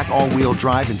H-Track all-wheel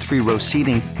drive and 3-row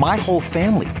seating, my whole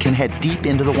family can head deep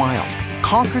into the wild.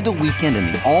 Conquer the weekend in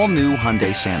the all-new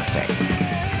Hyundai Santa Fe.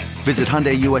 Visit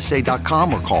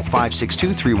HyundaiUSA.com or call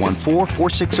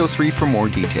 562-314-4603 for more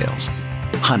details.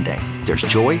 Hyundai, there's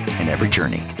joy in every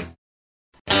journey.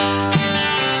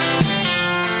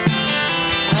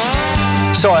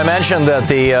 So I mentioned that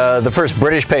the first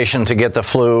British patient to get the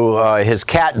flu, his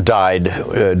cat died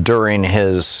during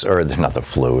his, or not the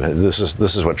flu. This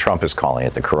is what Trump is calling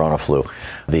it, the corona flu,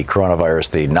 the coronavirus,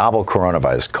 the novel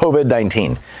coronavirus,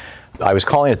 COVID-19. I was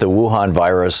calling it the Wuhan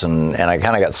virus, and I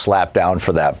kind of got slapped down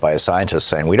for that by a scientist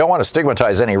saying, we don't want to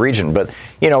stigmatize any region, but,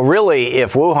 you know, really,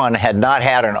 if Wuhan had not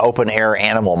had an open-air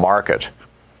animal market,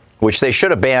 which they should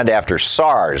have banned after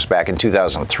SARS back in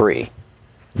 2003,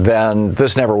 then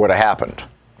this never would have happened,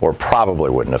 or probably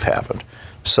wouldn't have happened.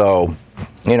 So,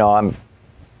 you know, I'm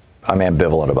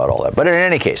ambivalent about all that. But in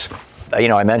any case, you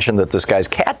know, I mentioned that this guy's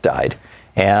cat died.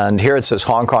 And here it says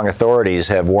Hong Kong authorities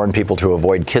have warned people to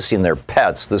avoid kissing their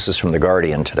pets. This is from The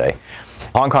Guardian today.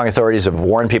 Hong Kong authorities have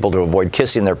warned people to avoid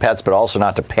kissing their pets, but also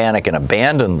not to panic and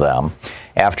abandon them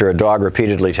after a dog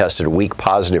repeatedly tested weak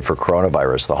positive for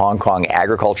coronavirus. The Hong Kong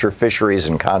Agriculture, Fisheries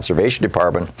and Conservation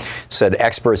Department said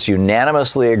experts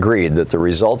unanimously agreed that the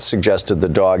results suggested the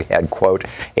dog had, quote,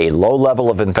 a low level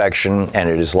of infection, and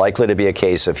it is likely to be a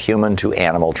case of human to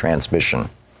animal transmission.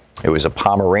 It was a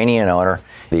Pomeranian owner.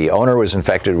 The owner was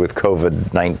infected with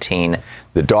COVID-19.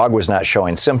 The dog was not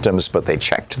showing symptoms, but they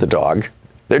checked the dog.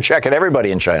 They're checking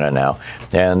everybody in China now.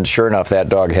 And sure enough, that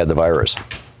dog had the virus.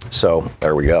 So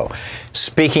there we go.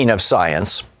 Speaking of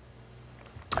science,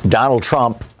 Donald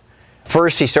Trump,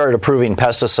 first he started approving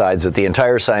pesticides that the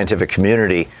entire scientific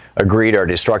community agreed are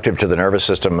destructive to the nervous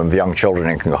system of young children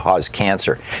and can cause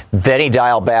cancer. Then he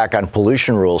dialed back on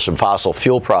pollution rules from fossil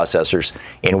fuel processors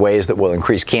in ways that will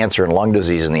increase cancer and lung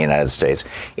disease in the United States.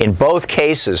 In both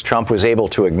cases, Trump was able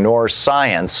to ignore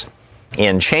science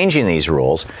in changing these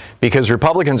rules because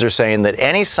Republicans are saying that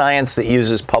any science that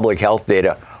uses public health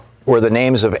data where the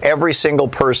names of every single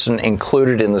person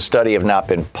included in the study have not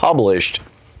been published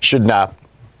should not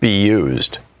be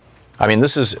used. I mean,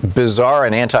 this is bizarre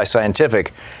and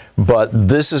anti-scientific, but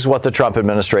this is what the Trump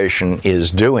administration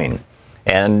is doing.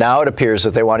 And now it appears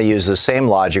that they want to use the same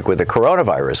logic with the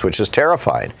coronavirus, which is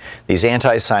terrifying, these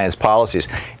anti-science policies.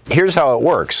 Here's how it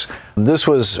works. This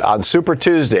was on Super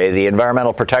Tuesday. The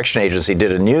Environmental Protection Agency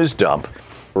did a news dump.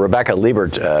 Rebecca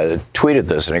Liebert tweeted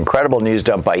this, an incredible news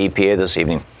dump by EPA this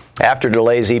evening. After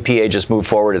delays, EPA just moved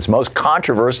forward its most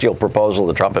controversial proposal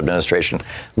of the Trump administration,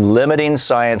 limiting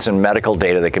science and medical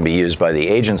data that can be used by the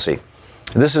agency.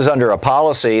 This is under a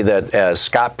policy that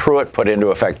Scott Pruitt put into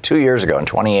effect 2 years ago in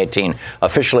 2018,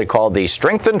 officially called the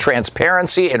Strengthened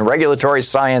Transparency and Regulatory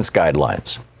Science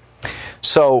Guidelines.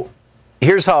 So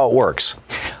here's how it works.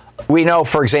 We know,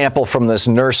 for example, from this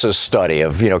nurses study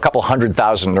of, a couple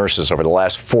 100,000 nurses over the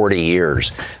last 40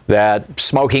 years that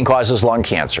smoking causes lung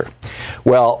cancer.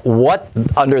 Well,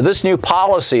 under this new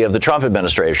policy of the Trump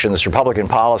administration, this Republican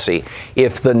policy,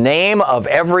 if the name of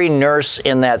every nurse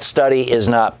in that study is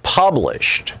not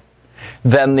published,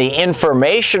 then the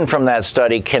information from that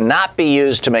study cannot be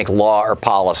used to make law or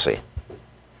policy.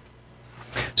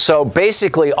 So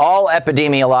basically all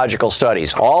epidemiological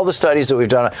studies, all the studies that we've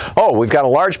done, we've got a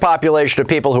large population of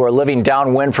people who are living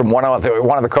downwind from one of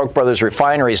the Koch brothers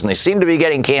refineries, and they seem to be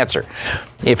getting cancer.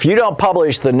 If you don't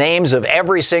publish the names of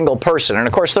every single person, and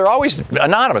of course they're always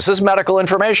anonymous, this is medical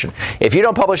information. If you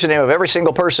don't publish the name of every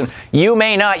single person, you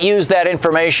may not use that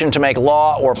information to make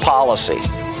law or policy.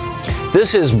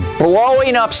 This is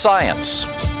blowing up science.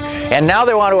 And now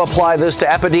they want to apply this to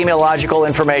epidemiological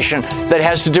information that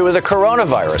has to do with the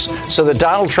coronavirus so that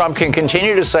Donald Trump can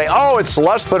continue to say, it's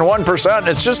less than 1%,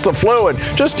 it's just the flu, and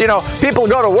just, people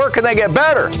go to work and they get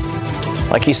better.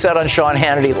 Like he said on Sean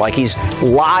Hannity, like he's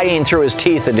lying through his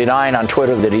teeth and denying on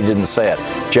Twitter that he didn't say it.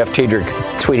 Jeff Tiedrich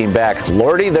tweeting back,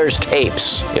 Lordy, there's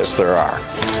tapes. Yes, there are.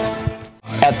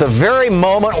 At the very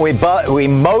moment we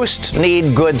most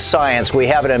need good science, we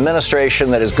have an administration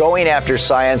that is going after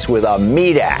science with a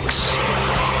meat axe.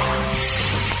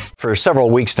 For several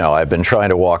weeks now, I've been trying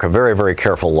to walk a very, very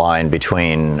careful line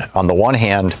between, on the one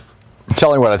hand,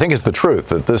 telling what I think is the truth,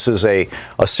 that this is a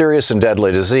serious and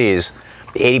deadly disease.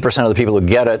 80% of the people who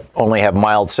get it only have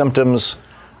mild symptoms,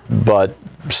 but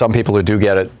some people who do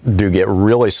get it do get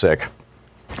really sick,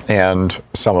 and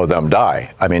some of them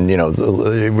die. I mean,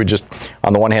 we just,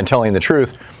 on the one hand, telling the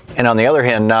truth, and on the other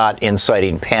hand, not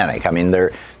inciting panic. I mean,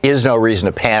 there is no reason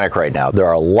to panic right now. There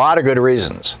are a lot of good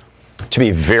reasons to be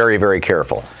very, very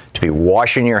careful, to be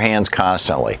washing your hands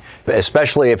constantly,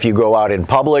 especially if you go out in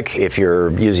public, if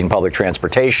you're using public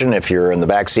transportation, if you're in the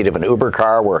backseat of an Uber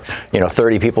car where,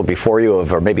 30 people before you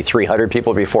have, or maybe 300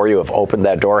 people before you have opened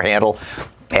that door handle.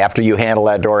 After you handle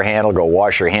that door handle, go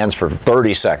wash your hands for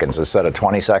 30 seconds instead of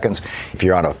 20 seconds. If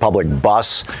you're on a public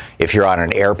bus, if you're on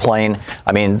an airplane,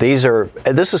 I mean, this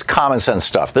is common sense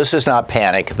stuff. This is not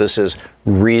panic. This is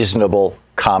reasonable,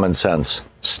 common sense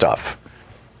stuff.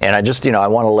 And I just, I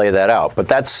want to lay that out. But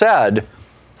that said,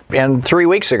 and 3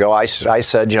 weeks ago, I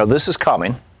said, this is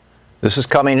coming. This is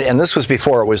coming. And this was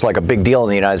before it was like a big deal in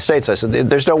the United States. I said,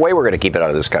 there's no way we're going to keep it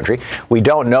out of this country. We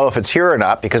don't know if it's here or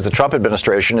not because the Trump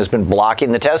administration has been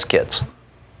blocking the test kits.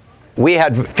 We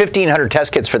had 1,500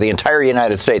 test kits for the entire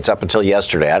United States up until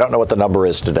yesterday. I don't know what the number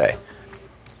is today.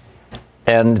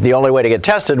 And the only way to get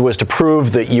tested was to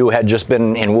prove that you had just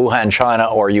been in Wuhan, China,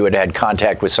 or you had had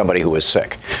contact with somebody who was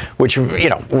sick, which,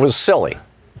 was silly,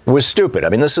 was stupid. I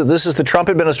mean, this is the Trump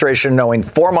administration knowing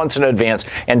 4 months in advance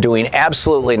and doing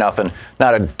absolutely nothing,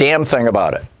 not a damn thing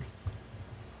about it,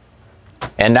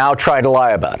 and now trying to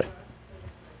lie about it.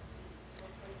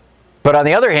 But on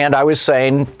the other hand, I was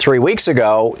saying 3 weeks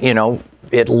ago,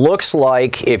 it looks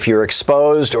like if you're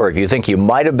exposed or if you think you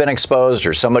might have been exposed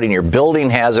or somebody in your building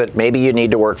has it, maybe you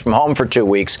need to work from home for 2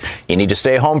 weeks. You need to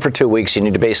stay home for 2 weeks. You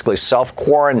need to basically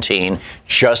self-quarantine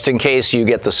just in case you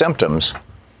get the symptoms.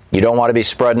 You don't want to be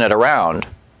spreading it around.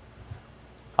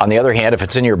 On the other hand, if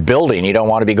it's in your building, you don't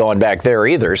want to be going back there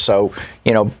either. So,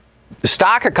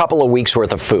 stock a couple of weeks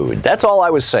worth of food. That's all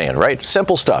I was saying, right?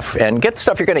 Simple stuff. And get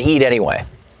stuff you're going to eat anyway.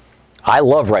 I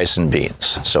love rice and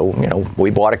beans. So,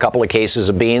 we bought a couple of cases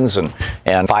of beans and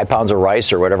 5 pounds of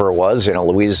rice or whatever it was.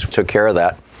 Louise took care of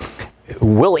that.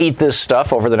 We'll eat this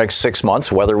stuff over the next 6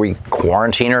 months, whether we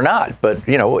quarantine or not. But,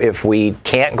 if we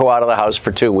can't go out of the house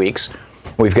for 2 weeks,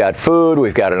 we've got food,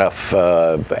 we've got enough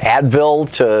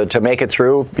Advil to make it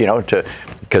through,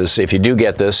 because if you do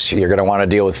get this, you're going to want to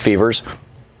deal with fevers.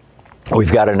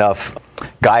 We've got enough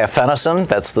guaifenesin,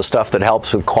 that's the stuff that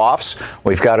helps with coughs.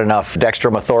 We've got enough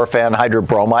dextromethorphan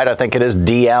hydrobromide, I think it is,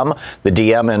 DM, the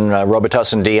DM in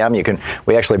Robitussin DM.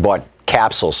 We actually bought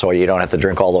capsules so you don't have to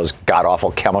drink all those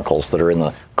god-awful chemicals that are in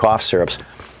the cough syrups.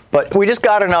 But we just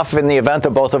got enough in the event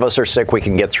that both of us are sick, we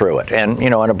can get through it. And,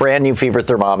 and a brand new fever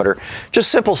thermometer, just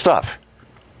simple stuff.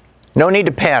 No need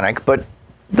to panic, but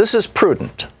this is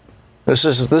prudent. This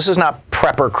is not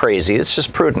prepper crazy. It's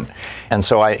just prudent. And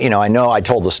so I know I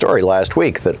told the story last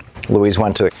week that Louise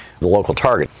went to the local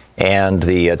Target and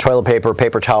the toilet paper,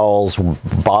 paper towels,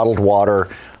 bottled water,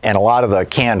 and a lot of the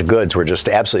canned goods were just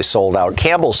absolutely sold out.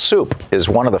 Campbell's soup is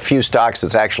one of the few stocks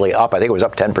that's actually up. I think it was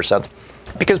up 10%.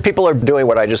 Because people are doing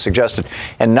what I just suggested.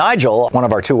 And Nigel, one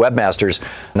of our two webmasters,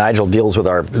 Nigel deals with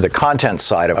the content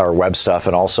side of our web stuff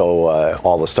and also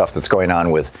all the stuff that's going on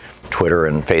with Twitter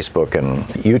and Facebook and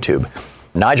YouTube.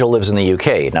 Nigel lives in the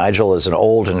UK. Nigel is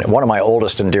one of my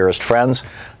oldest and dearest friends.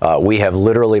 We have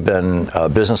literally been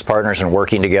business partners and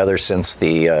working together since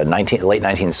the late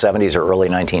 1970s or early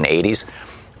 1980s.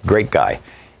 Great guy.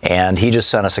 And he just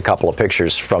sent us a couple of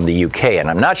pictures from the UK. And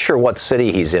I'm not sure what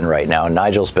city he's in right now.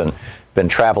 Nigel's been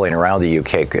traveling around the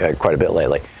UK quite a bit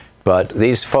lately. But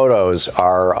these photos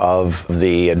are of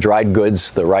the dried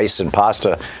goods, the rice and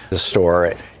pasta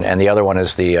store, and the other one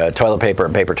is the toilet paper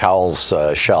and paper towels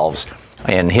shelves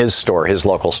in his store, his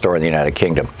local store in the United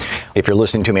Kingdom. If you're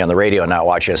listening to me on the radio and not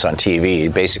watching us on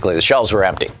TV, basically the shelves were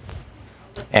empty.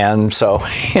 And so,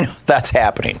 that's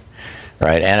happening.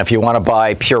 Right, and if you want to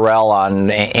buy Purell on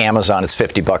Amazon, it's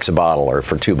 $50 a bottle, or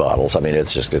for 2 bottles. I mean,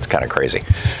 it's kind of crazy.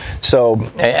 So,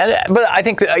 but I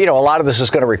think that, a lot of this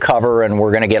is going to recover, and we're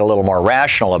going to get a little more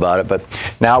rational about it. But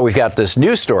now we've got this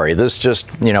news story. This just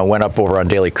went up over on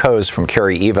Daily Kos from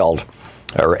Carrie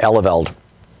Eleveld.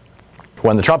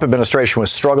 When the Trump administration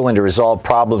was struggling to resolve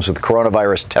problems with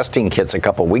coronavirus testing kits a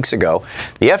couple weeks ago,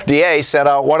 the FDA sent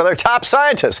out one of their top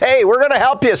scientists. Hey, we're going to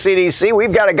help you, CDC.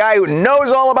 We've got a guy who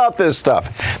knows all about this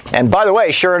stuff. And by the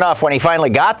way, sure enough, when he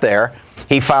finally got there,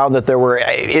 he found that there were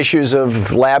issues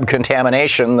of lab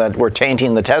contamination that were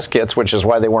tainting the test kits, which is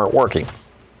why they weren't working.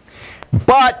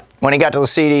 But When he got to the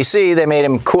CDC, they made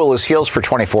him cool his heels for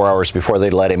 24 hours before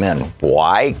they'd let him in.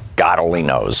 Why? God only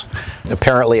knows.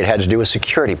 Apparently, it had to do with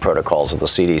security protocols at the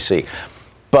CDC.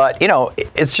 But,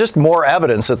 it's just more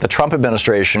evidence that the Trump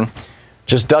administration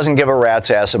just doesn't give a rat's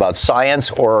ass about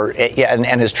science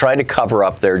and is trying to cover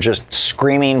up their just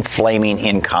screaming, flaming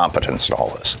incompetence in all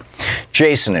this.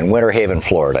 Jason in Winter Haven,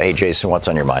 Florida. Hey, Jason, what's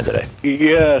on your mind today?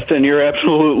 Yes, and you're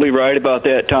absolutely right about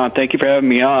that, Tom. Thank you for having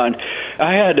me on.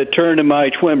 I had to turn to my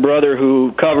twin brother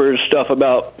who covers stuff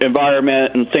about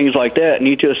environment and things like that, and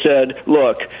he just said,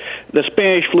 look, the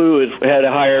Spanish flu has had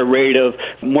a higher rate of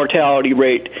mortality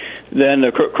rate than the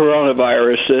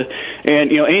coronavirus.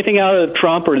 And, anything out of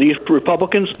Trump or these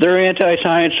Republicans, they're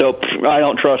anti-science, so I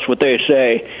don't trust what they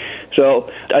say.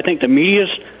 So I think the media's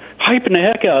hyping the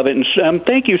heck out of it. And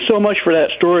thank you so much for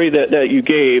that story that you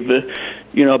gave,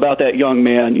 about that young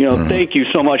man. Thank you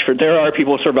so much there are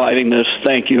people surviving this.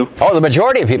 Thank you. Oh, the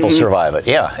majority of people survive it,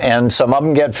 yeah. And some of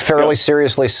them get fairly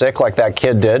seriously sick, like that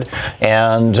kid did.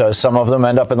 And some of them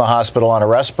end up in the hospital on a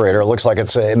respirator. It looks like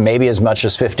it's maybe as much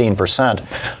as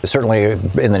 15%, certainly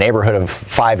in the neighborhood of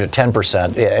 5 to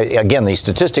 10%. Again, these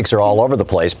statistics are all over the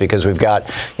place because we've got,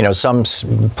 some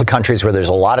countries where there's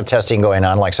a lot of testing going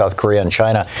on, like South Korea and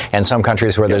China, and some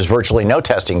countries where there's virtually no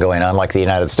testing going on, like the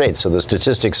United States. So the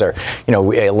statistics are,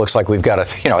 it looks like we've got a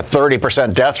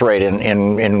 30% death rate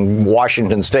in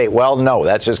Washington State. Well, no,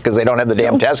 that's just because they don't have the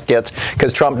damn test kits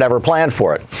because Trump never planned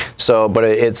for it. So, but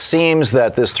it seems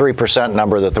that this 3%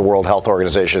 number that the World Health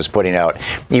Organization is putting out,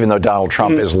 even though Donald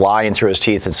Trump is lying through his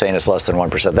teeth and saying it's less than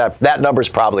 1%, that number is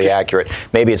probably accurate.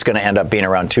 Maybe it's going to end up being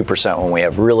around 2% when we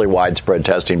have really widespread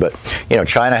testing. But,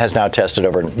 China has now tested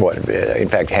over, in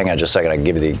fact, hang on just a second, I can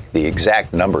give you the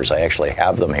exact numbers. I actually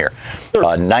have them here.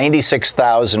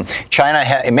 96,000.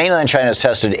 Mainland China has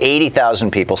tested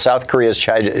 80,000 people. South Korea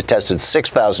has tested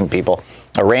 6,000 people.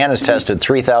 Iran has tested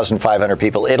 3,500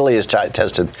 people. Italy has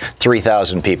tested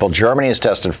 3,000 people. Germany has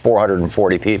tested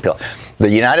 440 people. The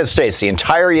United States, the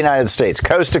entire United States,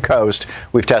 coast to coast,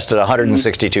 we've tested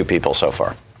 162 people so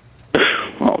far.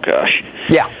 Oh, gosh.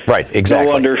 Yeah, right, exactly.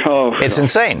 No wonder. It's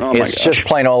insane. It's just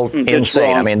plain old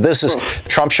insane. I mean,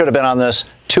 Trump should have been on this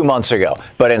 2 months ago,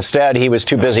 but instead he was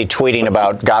too busy tweeting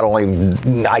about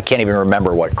I can't even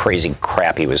remember what crazy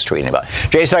crap he was tweeting about.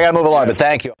 Jason, I got to move along, but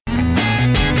thank you.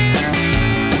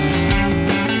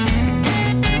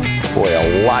 Boy,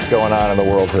 a lot going on in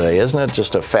the world today, isn't it?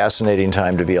 Just a fascinating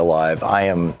time to be alive.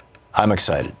 I'm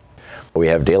excited. We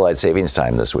have daylight savings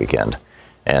time this weekend.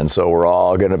 And so we're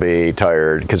all going to be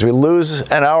tired because we lose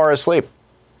an hour of sleep.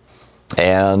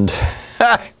 And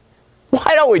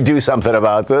why don't we do something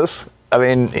about this? I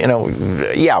mean,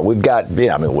 we've got,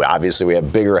 obviously we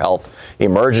have bigger health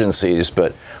emergencies,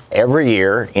 but every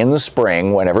year in the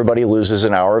spring, when everybody loses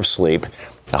an hour of sleep,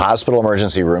 the hospital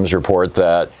emergency rooms report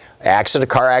that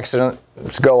car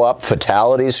accidents go up,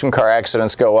 fatalities from car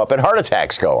accidents go up, and heart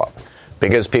attacks go up.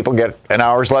 Because people get an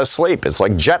hour's less sleep. It's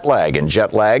like jet lag. And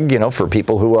jet lag, for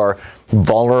people who are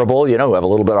vulnerable, who have a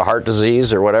little bit of heart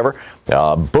disease or whatever,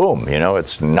 boom,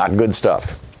 it's not good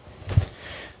stuff.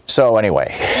 So anyway,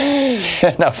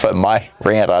 enough of my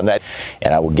rant on that.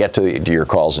 And I will get to your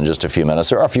calls in just a few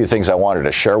minutes. There are a few things I wanted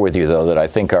to share with you, though, that I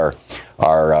think are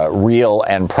real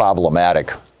and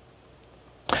problematic.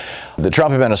 The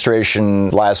Trump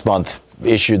administration last month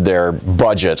issued their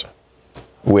budget,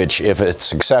 which, if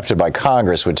it's accepted by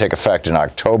Congress, would take effect in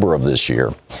October of this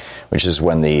year, which is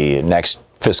when the next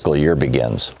fiscal year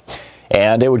begins.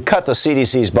 And it would cut the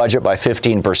CDC's budget by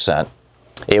 15%.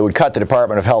 It would cut the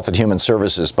Department of Health and Human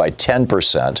Services by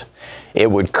 10%. It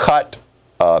would cut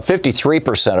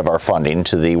 53% of our funding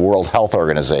to the World Health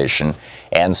Organization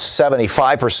and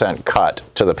 75% cut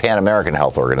to the Pan American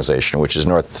Health Organization, which is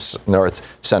North,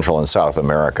 Central, and South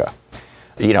America.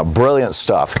 Brilliant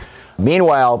stuff.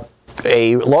 Meanwhile,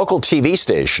 a local TV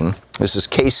station, this is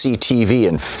KCTV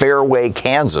in Fairway,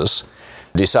 Kansas,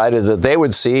 decided that they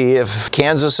would see if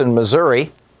Kansas and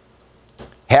Missouri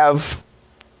have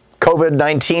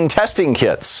COVID-19 testing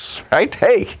kits, right?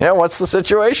 Hey, what's the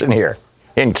situation here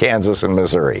in Kansas and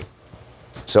Missouri?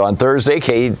 So on Thursday,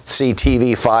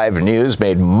 KCTV 5 News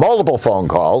made multiple phone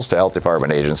calls to health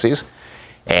department agencies.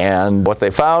 And what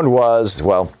they found was,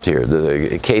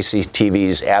 the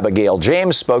KCTV's Abigail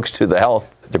James spoke to the health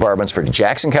departments for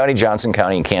Jackson County, Johnson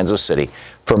County, and Kansas City.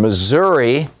 For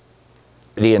Missouri,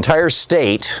 the entire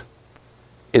state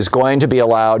is going to be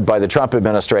allowed by the Trump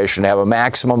administration to have a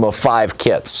maximum of 5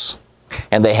 kits,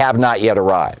 and they have not yet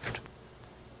arrived.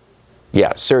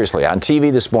 Yeah, seriously. On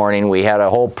TV this morning, we had a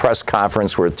whole press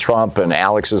conference with Trump and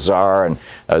Alex Azar, and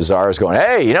Azar is going,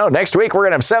 hey, next week we're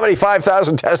going to have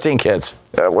 75,000 testing kits.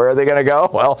 Where are they going to go?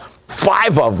 Well,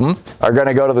 5 of them are going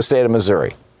to go to the state of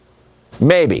Missouri.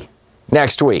 Maybe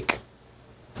next week.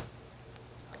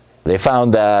 They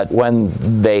found that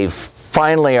when they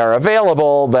finally are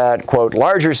available, that, quote,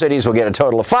 larger cities will get a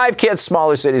total of 5 kits,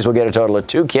 smaller cities will get a total of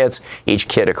 2 kits. Each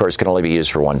kit, of course, can only be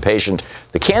used for 1 patient.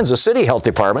 The Kansas City Health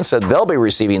Department said they'll be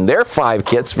receiving their 5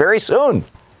 kits very soon.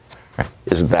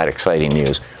 Isn't that exciting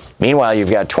news? Meanwhile,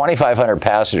 you've got 2,500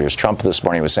 passengers. Trump this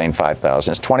morning was saying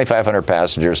 5,000. It's 2,500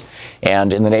 passengers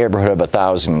and in the neighborhood of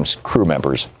 1,000 crew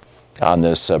members on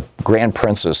this Grand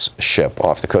Princess ship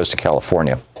off the coast of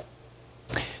California.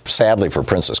 Sadly for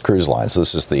Princess Cruise Lines,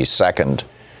 this is the second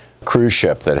cruise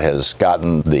ship that has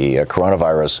gotten the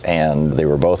coronavirus, and they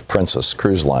were both Princess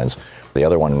Cruise Lines. The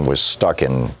other one was stuck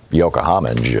in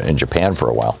Yokohama in Japan for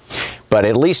a while. But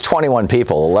at least 21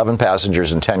 people, 11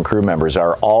 passengers and 10 crew members,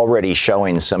 are already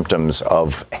showing symptoms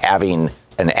of having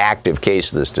an active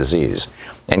case of this disease.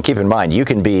 And keep in mind, you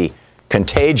can be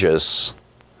contagious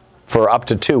for up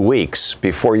to 2 weeks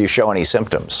before you show any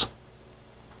symptoms.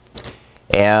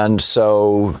 And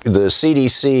so the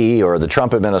CDC or the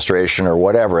Trump administration or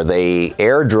whatever, they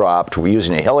airdropped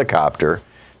using a helicopter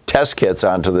test kits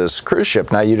onto this cruise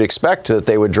ship. Now, you'd expect that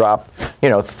they would drop,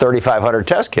 3,500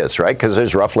 test kits, right? Because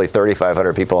there's roughly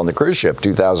 3,500 people on the cruise ship,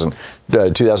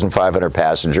 2,500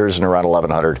 passengers and around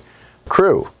 1,100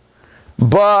 crew.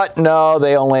 But no,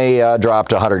 they only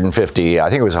dropped 150. I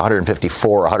think it was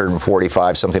 154,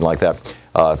 145, something like that.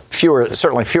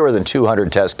 Certainly fewer than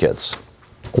 200 test kits.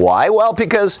 Why? Well,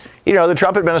 because, the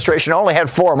Trump administration only had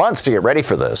 4 months to get ready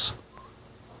for this.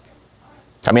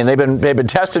 I mean, they've been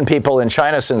testing people in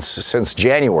China since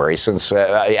January, since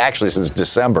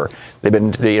December. They've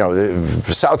been,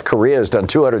 South Korea has done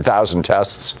 200,000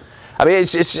 tests. I mean,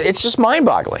 it's just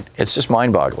mind-boggling. It's just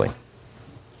mind-boggling.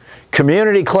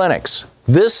 Community clinics.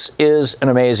 This is an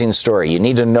amazing story. You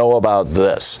need to know about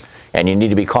this. And you need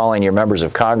to be calling your members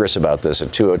of Congress about this at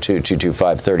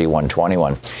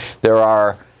 202-225-3121. There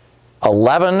are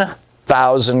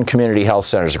 11,000 community health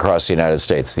centers across the United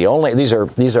States. These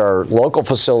are local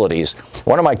facilities.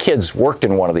 One of my kids worked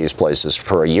in one of these places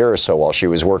for a year or so while she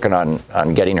was working on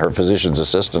getting her physician's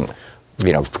assistant,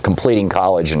 completing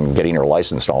college and getting her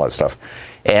license and all that stuff.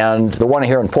 And the one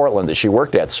here in Portland that she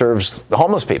worked at serves the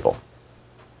homeless people.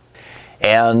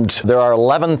 And there are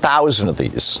 11,000 of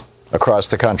these across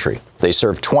the country. They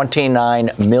serve 29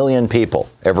 million people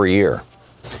every year.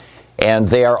 And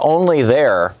they are only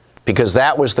there because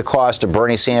that was the cost of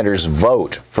Bernie Sanders'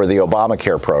 vote for the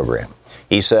Obamacare program.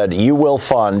 He said, you will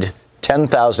fund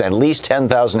at least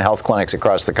 10,000 health clinics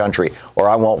across the country, or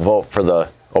I won't vote for the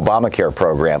Obamacare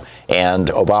program. And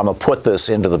Obama put this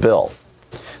into the bill.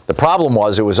 The problem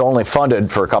was it was only funded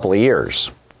for a couple of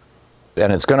years,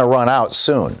 and it's going to run out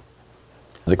soon.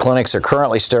 The clinics are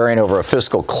currently staring over a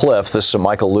fiscal cliff. This is from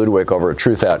Michael Ludwig over at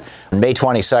Truthout. On May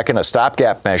 22nd, a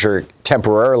stopgap measure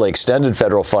temporarily extended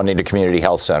federal funding to community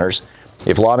health centers.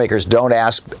 If lawmakers don't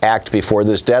act before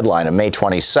this deadline of May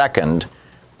 22nd,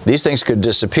 these things could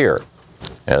disappear.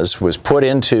 As was put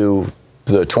into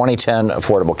the 2010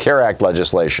 Affordable Care Act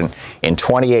legislation, in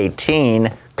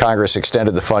 2018, Congress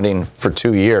extended the funding for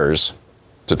 2 years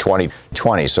to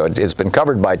 2020. So it's been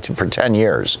covered for 10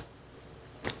 years.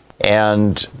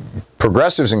 And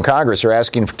progressives in Congress are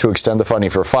asking to extend the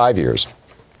funding for 5 years.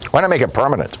 Why not make it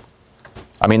permanent?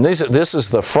 I mean, this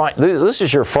is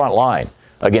your front line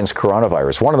against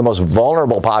coronavirus. One of the most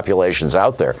vulnerable populations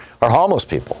out there are homeless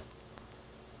people.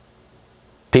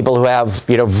 People who have,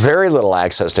 very little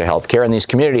access to health care, and these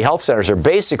community health centers are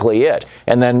basically it.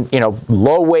 And then,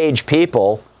 low-wage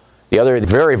people, the other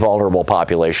very vulnerable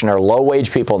population, are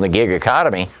low-wage people in the gig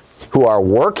economy who are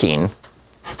working,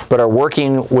 but are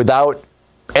working without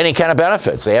any kind of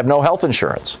benefits. They have no health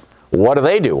insurance. What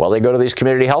do? Well, they go to these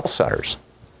community health centers.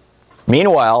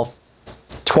 Meanwhile,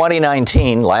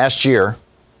 2019, last year,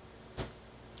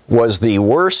 was the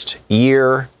worst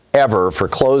year ever for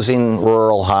closing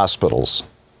rural hospitals.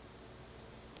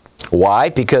 Why?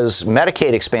 Because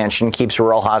Medicaid expansion keeps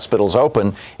rural hospitals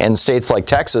open, and states like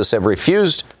Texas have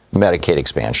refused Medicaid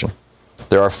expansion.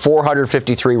 There are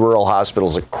 453 rural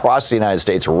hospitals across the United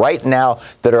States right now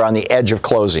that are on the edge of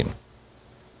closing.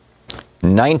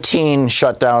 19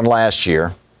 shut down last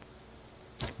year.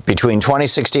 Between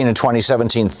 2016 and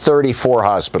 2017, 34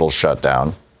 hospitals shut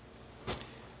down.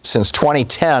 Since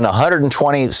 2010,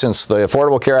 120, since the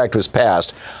Affordable Care Act was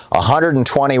passed,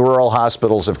 120 rural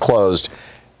hospitals have closed,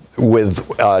 with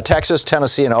Texas,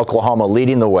 Tennessee, and Oklahoma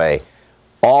leading the way.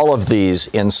 All of these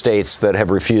in states that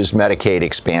have refused Medicaid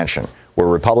expansion. where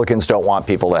Republicans don't want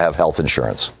people to have health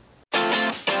insurance.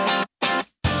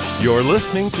 You're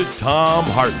listening to Thom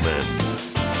Hartmann.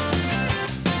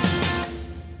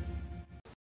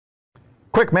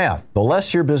 Quick math. The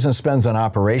less your business spends on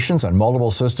operations, on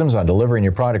multiple systems, on delivering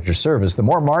your product or service, the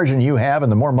more margin you have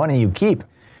and the more money you keep.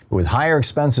 With higher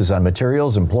expenses on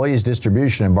materials, employees,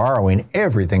 distribution, and borrowing,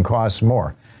 everything costs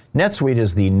more. NetSuite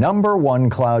is the #1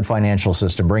 cloud financial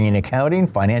system, bringing accounting,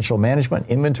 financial management,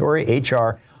 inventory,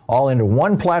 HR, all into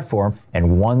one platform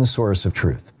and one source of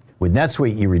truth. With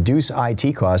NetSuite, you reduce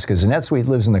IT costs because NetSuite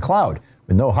lives in the cloud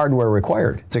with no hardware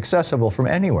required. It's accessible from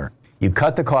anywhere. You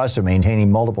cut the cost of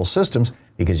maintaining multiple systems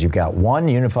because you've got one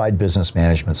unified business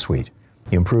management suite.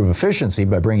 You improve efficiency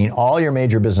by bringing all your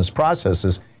major business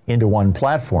processes into one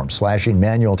platform, slashing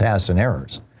manual tasks and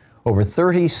errors. Over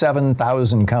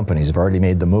 37,000 companies have already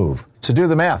made the move. So do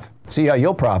the math. See how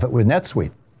you'll profit with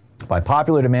NetSuite. By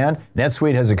popular demand,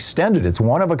 NetSuite has extended its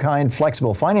one-of-a-kind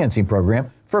flexible financing program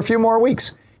for a few more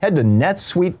weeks. Head to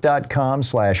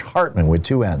netsuite.com/Hartmann with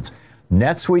 2 N's.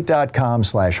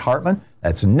 netsuite.com/Hartmann.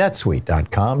 That's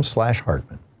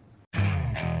netsuite.com/Hartmann.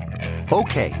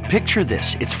 Okay, picture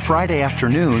this. It's Friday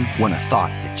afternoon when a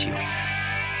thought hits you.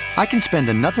 I can spend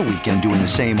another weekend doing the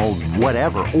same old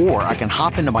whatever, or I can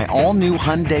hop into my all-new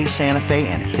Hyundai Santa Fe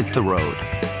and hit the road.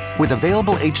 With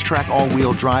available H-Track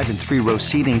all-wheel drive and 3-row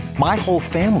seating, my whole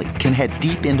family can head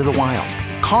deep into the wild.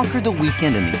 Conquer the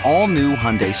weekend in the all-new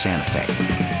Hyundai Santa Fe.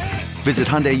 Visit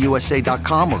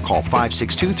HyundaiUSA.com or call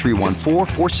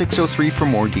 562-314-4603 for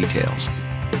more details.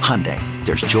 Hyundai,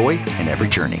 there's joy in every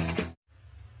journey.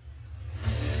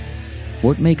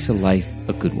 What makes a life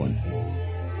a good one?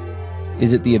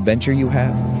 Is it the adventure you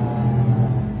have?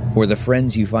 Or the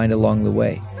friends you find along the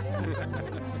way?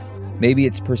 Maybe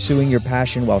it's pursuing your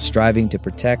passion while striving to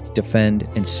protect, defend,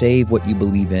 and save what you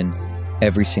believe in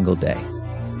every single day.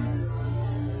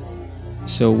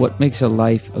 So what makes a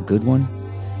life a good one?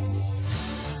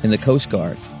 In the Coast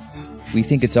Guard, we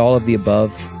think it's all of the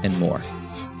above and more.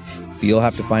 But you'll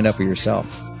have to find out for yourself.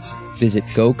 Visit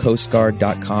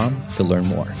gocoastguard.com to learn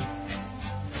more.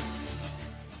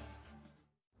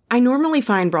 I normally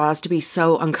find bras to be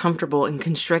so uncomfortable and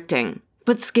constricting,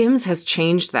 but Skims has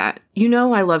changed that. You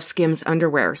know I love Skims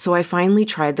underwear, so I finally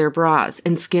tried their bras,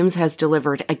 and Skims has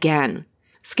delivered again.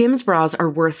 Skims bras are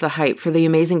worth the hype for the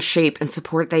amazing shape and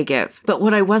support they give, but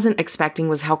what I wasn't expecting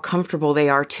was how comfortable they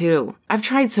are too. I've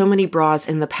tried so many bras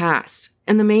in the past,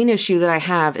 and the main issue that I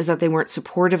have is that they weren't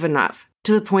supportive enough,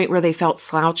 to the point where they felt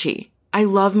slouchy. I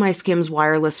love my Skims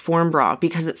wireless form bra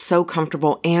because it's so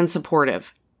comfortable and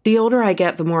supportive. The older I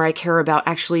get, the more I care about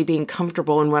actually being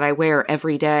comfortable in what I wear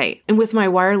every day. And with my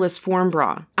wireless form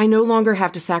bra, I no longer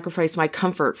have to sacrifice my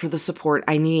comfort for the support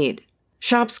I need.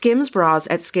 Shop Skims bras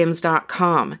at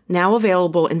skims.com, now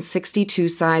available in 62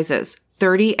 sizes,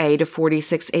 30A to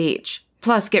 46H.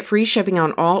 Plus, get free shipping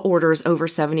on all orders over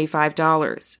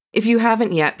 $75. If you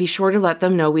haven't yet, be sure to let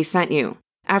them know we sent you.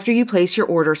 After you place your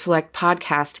order, select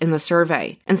podcast in the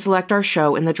survey, and select our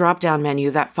show in the drop-down menu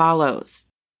that follows.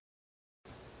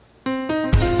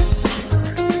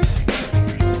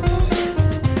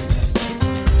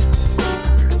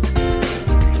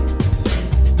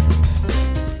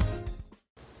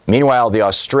 Meanwhile, the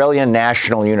Australian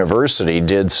National University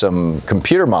did some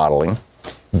computer modeling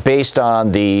based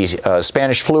on the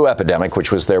Spanish flu epidemic,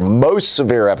 which was their most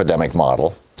severe epidemic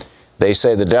model. They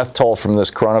say the death toll from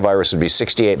this coronavirus would be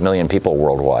 68 million people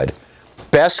worldwide.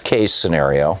 Best case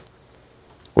scenario,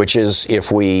 which is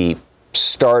if we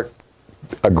start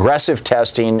aggressive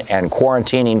testing and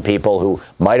quarantining people who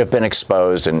might have been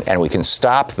exposed and we can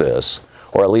stop this,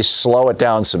 or at least slow it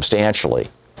down substantially.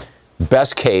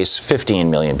 Best case, 15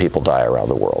 million people die around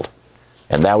the world.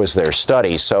 And that was their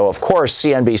study. So, of course,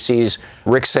 CNBC's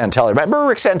Rick Santelli. Remember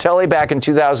Rick Santelli back in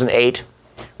 2008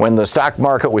 when the stock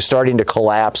market was starting to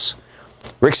collapse?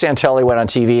 Rick Santelli went on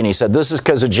TV and he said, this is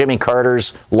because of Jimmy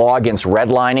Carter's law against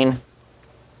redlining,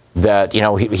 that, you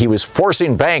know, he was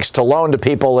forcing banks to loan to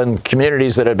people in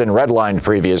communities that had been redlined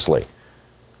previously.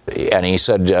 And he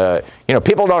said,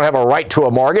 people don't have a right to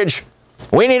a mortgage.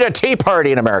 We need a Tea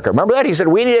Party in America. Remember that? He said,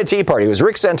 we need a Tea Party. It was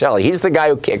Rick Santelli. He's the guy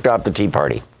who kicked off the Tea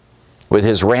Party with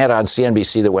his rant on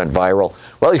CNBC that went viral.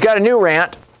 Well, he's got a new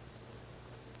rant.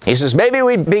 He says, maybe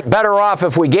we'd be better off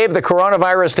if we gave the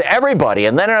coronavirus to everybody,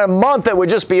 and then in a month it would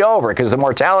just be over, because the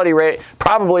mortality rate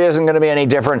probably isn't going to be any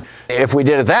different if we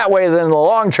did it that way than the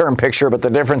long-term picture, but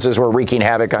the difference is we're wreaking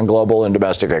havoc on global and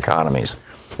domestic economies.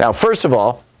 Now, first of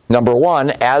all, number one,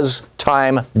 as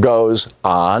time goes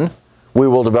on, We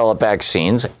will develop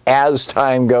vaccines. As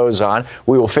time goes on,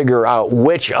 we will figure out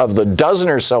which of the dozen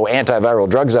or so antiviral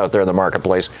drugs out there in the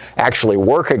marketplace actually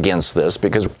work against this,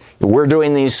 because we're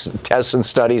doing these tests and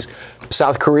studies.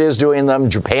 South Korea is doing them.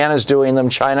 Japan is doing them.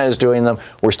 China is doing them.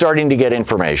 We're starting to get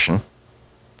information.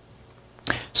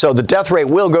 So the death rate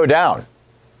will go down,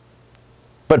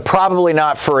 but probably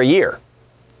not for a year.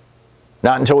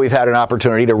 Not until we've had an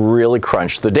opportunity to really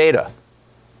crunch the data.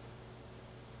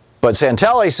 But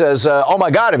Santelli says, oh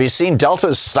my God, have you seen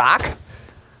Delta's stock?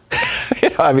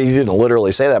 I mean, he didn't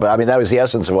literally say that, but I mean, that was the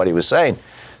essence of what he was saying.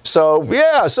 So,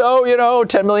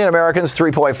 10 million Americans,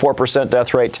 3.4%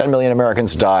 death rate, 10 million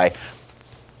Americans die.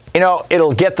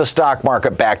 It'll get the stock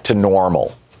market back to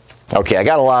normal. Okay, I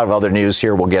got a lot of other news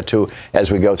here we'll get to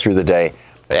as we go through the day.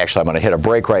 Actually, I'm going to hit a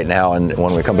break right now, and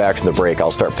when we come back from the break,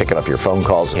 I'll start picking up your phone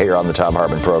calls here on the Thom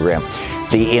Hartmann program.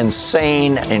 The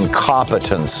insane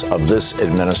incompetence of this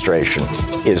administration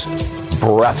is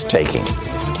breathtaking.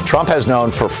 Trump has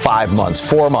known for 4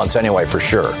 months anyway, for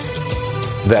sure,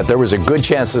 that there was a good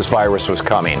chance this virus was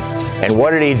coming. And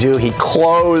what did he do? He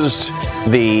closed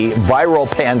the viral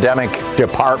pandemic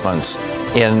departments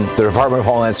in the Department of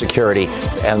Homeland Security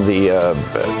and the,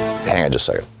 hang on just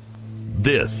a second.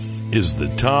 This is the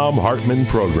Thom Hartmann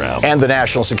program. And the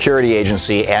National Security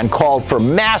Agency, and called for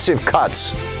massive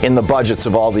cuts in the budgets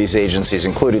of all these agencies,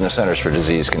 including the Centers for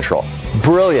Disease Control.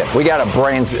 Brilliant. We got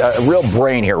a real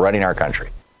brain here running our country.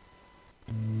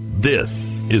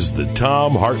 This is the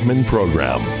Thom Hartmann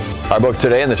program. Our book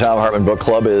today in the Thom Hartmann Book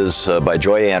Club is by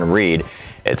Joy Reid.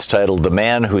 It's titled The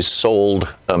Man Who Sold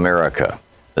America.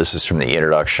 This is from the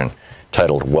introduction,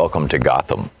 titled Welcome to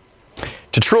Gotham.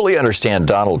 To truly understand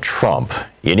Donald Trump,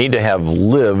 you need to have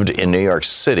lived in New York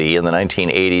City in the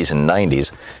 1980s and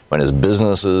 90s when his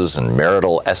businesses and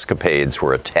marital escapades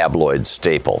were a tabloid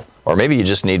staple. Or maybe you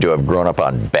just need to have grown up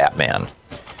on Batman.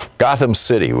 Gotham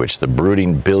City, which the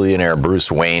brooding billionaire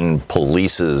Bruce Wayne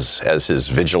polices as his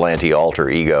vigilante alter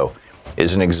ego,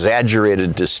 is an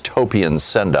exaggerated dystopian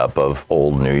send-up of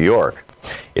old New York.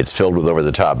 It's filled with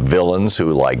over-the-top villains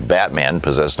who, like Batman,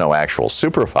 possess no actual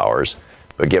superpowers,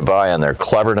 but get by on their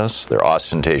cleverness, their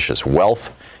ostentatious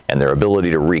wealth, and their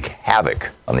ability to wreak havoc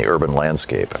on the urban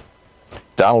landscape.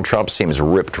 Donald Trump seems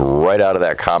ripped right out of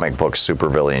that comic book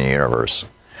supervillain universe.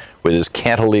 With his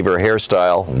cantilever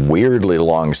hairstyle, weirdly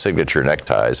long signature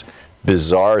neckties,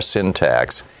 bizarre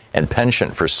syntax, and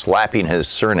penchant for slapping his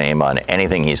surname on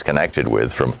anything he's connected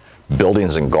with, from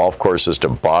buildings and golf courses to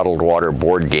bottled water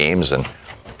board games, and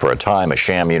for a time a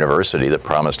sham university that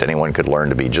promised anyone could learn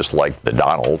to be just like the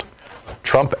Donald,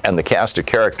 Trump and the cast of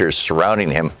characters surrounding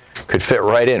him could fit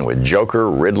right in with Joker,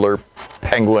 Riddler,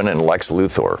 Penguin, and Lex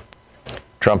Luthor.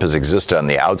 Trump has existed on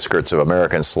the outskirts of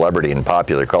American celebrity and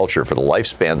popular culture for the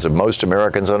lifespans of most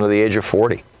Americans under the age of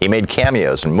 40. He made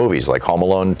cameos in movies like Home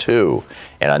Alone 2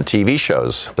 and on TV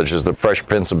shows such as The Fresh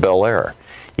Prince of Bel-Air.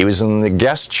 He was in the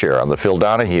guest chair on The Phil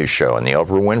Donahue Show and The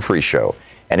Oprah Winfrey Show,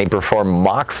 and he performed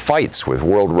mock fights with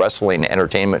World Wrestling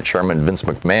Entertainment Chairman Vince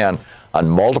McMahon on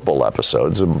multiple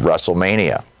episodes of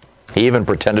WrestleMania. He even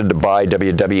pretended to buy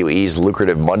WWE's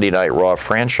lucrative Monday Night Raw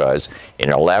franchise in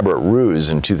an elaborate ruse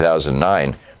in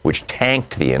 2009, which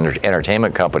tanked the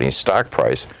entertainment company's stock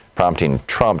price, prompting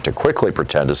Trump to quickly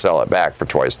pretend to sell it back for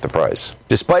twice the price.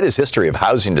 Despite his history of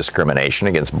housing discrimination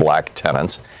against black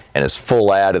tenants and his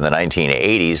full-page ad in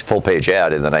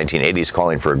the 1980s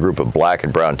calling for a group of black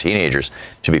and brown teenagers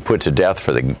to be put to death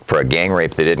for a gang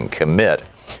rape they didn't commit,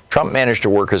 Trump managed to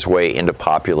work his way into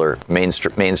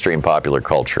mainstream popular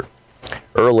culture.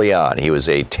 Early on, he was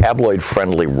a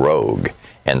tabloid-friendly rogue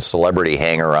and celebrity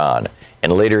hanger-on,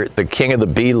 and later the king of the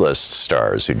B-list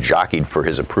stars who jockeyed for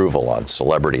his approval on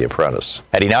Celebrity Apprentice.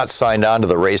 Had he not signed on to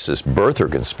the racist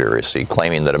birther conspiracy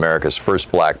claiming that America's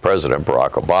first black president,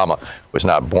 Barack Obama, was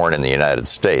not born in the United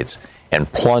States,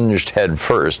 and plunged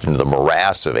headfirst into the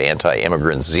morass of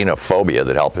anti-immigrant xenophobia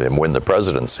that helped him win the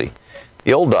presidency,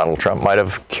 the old Donald Trump might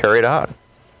have carried on.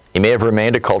 He may have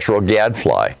remained a cultural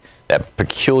gadfly, that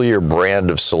peculiar brand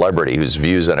of celebrity whose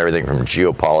views on everything from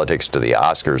geopolitics to the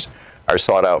Oscars are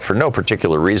sought out for no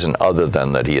particular reason other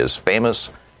than that he is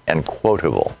famous and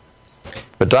quotable.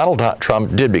 But Donald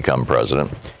Trump did become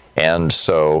president, and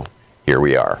so here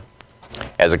we are.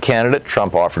 As a candidate,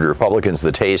 Trump offered Republicans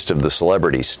the taste of the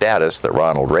celebrity status that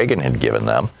Ronald Reagan had given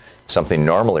them, something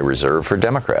normally reserved for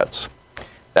Democrats.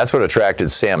 That's what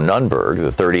attracted Sam Nunberg,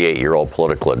 the 38-year-old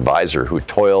political advisor who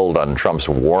toiled on Trump's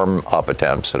warm-up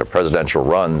attempts at a presidential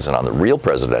runs and on the real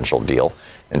presidential deal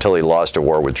until he lost a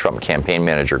war with Trump campaign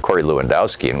manager Corey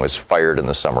Lewandowski and was fired in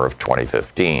the summer of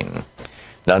 2015.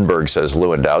 Nunberg says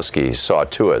Lewandowski saw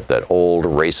to it that old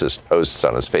racist posts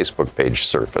on his Facebook page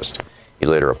surfaced. He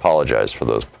later apologized for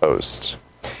those posts.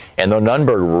 And though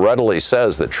Nunberg readily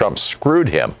says that Trump screwed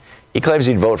him, he claims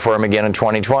he'd vote for him again in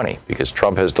 2020 because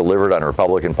Trump has delivered on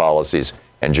Republican policies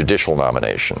and judicial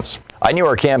nominations. I knew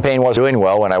our campaign wasn't doing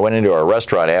well when I went into our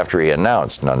restaurant after he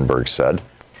announced, Nunberg said.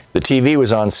 The TV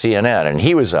was on CNN, and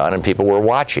he was on, and people were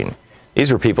watching.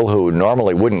 These were people who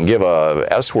normally wouldn't give a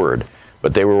S word,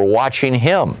 but they were watching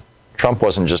him. Trump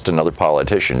wasn't just another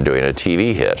politician doing a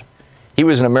TV hit. He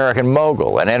was an American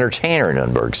mogul, an entertainer,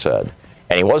 Nunberg said.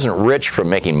 And he wasn't rich from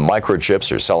making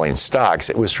microchips or selling stocks.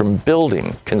 It was from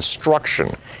building,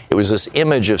 construction. It was this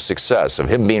image of success, of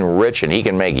him being rich and he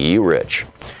can make you rich.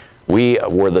 We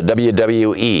were the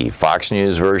WWE, Fox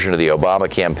News version of the Obama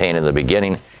campaign in the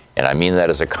beginning, and I mean that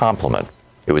as a compliment.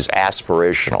 It was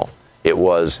aspirational. It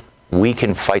was, we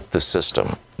can fight the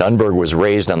system. Nunberg was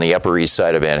raised on the Upper East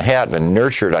Side of Manhattan and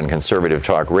nurtured on conservative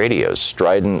talk radio's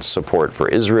strident support for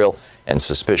Israel and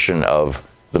suspicion of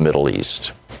the Middle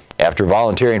East. After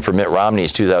volunteering for Mitt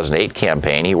Romney's 2008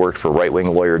 campaign, he worked for right-wing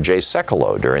lawyer Jay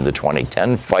Sekulow during the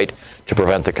 2010 fight to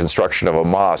prevent the construction of a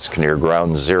mosque near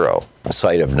Ground Zero, the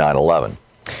site of 9/11.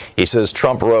 He says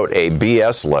Trump wrote a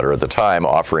BS letter at the time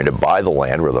offering to buy the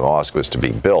land where the mosque was to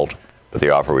be built, but the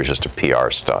offer was just a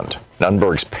PR stunt.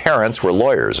 Nunberg's parents were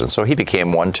lawyers, and so he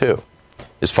became one too.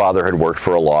 His father had worked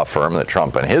for a law firm that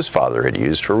Trump and his father had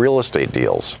used for real estate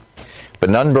deals. But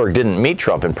Nunberg didn't meet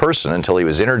Trump in person until he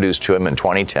was introduced to him in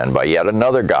 2010 by yet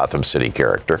another Gotham City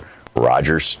character,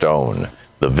 Roger Stone,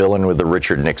 the villain with the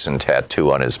Richard Nixon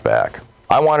tattoo on his back.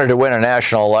 I wanted to win a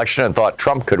national election and thought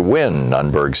Trump could win,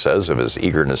 Nunberg says of his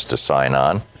eagerness to sign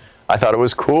on. I thought it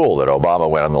was cool that Obama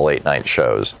went on the late-night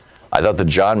shows. I thought the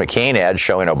John McCain ad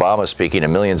showing Obama speaking to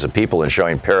millions of people and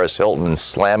showing Paris Hilton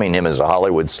slamming him as a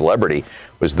Hollywood celebrity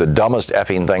was the dumbest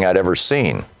effing thing I'd ever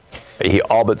seen. He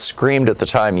all but screamed at the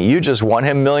time, you just won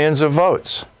him millions of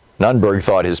votes. Nunberg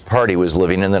thought his party was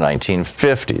living in the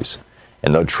 1950s.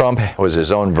 And though Trump was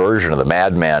his own version of the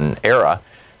madman era,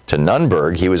 to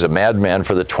Nunberg, he was a madman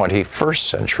for the 21st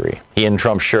century. He and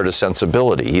Trump shared a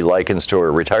sensibility he likens to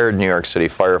a retired New York City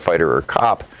firefighter or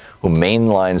cop who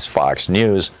mainlines Fox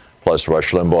News, plus Rush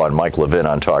Limbaugh and Mike Levin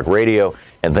on talk radio,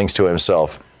 and thinks to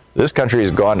himself, this country has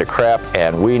gone to crap,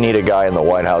 and we need a guy in the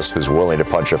White House who's willing to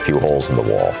punch a few holes in the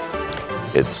wall.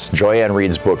 It's Joy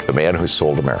Reid's book, The Man Who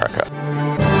Sold America.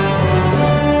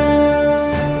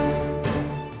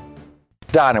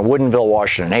 Don in Woodinville,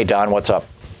 Washington. Hey, Don, what's up?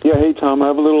 Yeah, hey, Tom. I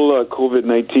have a little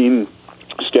COVID-19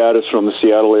 status from the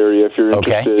Seattle area, if you're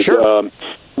interested. Okay, sure.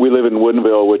 We live in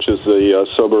Woodinville, which is the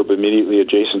suburb immediately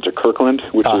adjacent to Kirkland,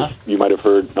 which is, you might have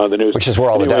heard on the news. Which is where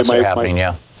all the deaths are happening,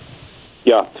 yeah.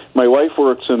 Yeah. My wife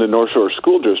works in the North Shore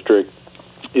School District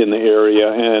in the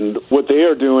area, and what they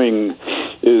are doing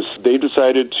is they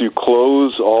decided to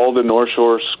close all the North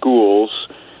Shore schools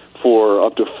for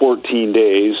up to 14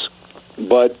 days,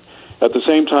 but at the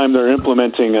same time they're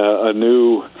implementing a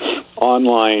new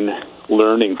online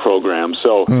learning program.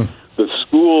 So the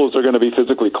schools are going to be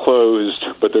physically closed,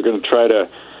 but they're going to try to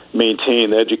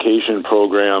maintain the education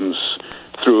programs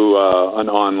through an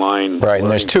online right,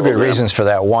 and there's two program. good reasons for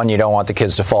that. One, you don't want the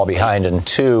kids to fall behind, and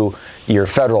two, your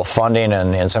federal funding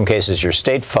and in some cases your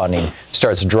state funding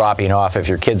starts dropping off if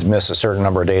your kids miss a certain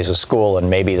number of days of school, and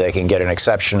maybe they can get an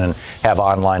exception and have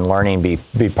online learning be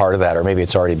part of that, or maybe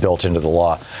it's already built into the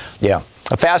law. Yeah.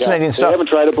 Fascinating stuff. I haven't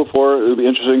tried it before. It would be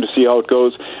interesting to see how it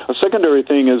goes. A secondary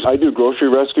thing is I do grocery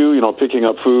rescue, picking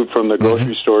up food from the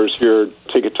grocery stores here,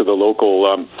 take it to the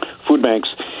local food banks.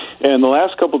 And the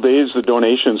last couple of days, the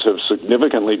donations have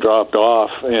significantly dropped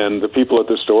off, and the people at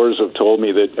the stores have told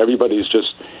me that everybody's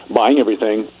just buying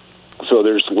everything, so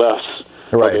there's less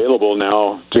available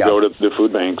now to go to the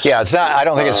food banks. Yeah, it's not. I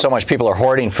don't think it's so much people are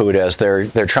hoarding food as they're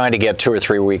trying to get 2 or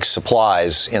 3 weeks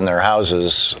supplies in their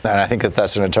houses, and I think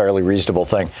that's an entirely reasonable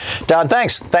thing. Don,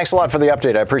 thanks a lot for the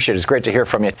update. I appreciate it. It's great to hear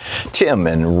from you. Tim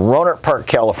in Rohnert Park,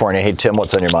 California. Hey, Tim,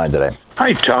 what's on your mind today?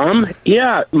 Hi, Tom.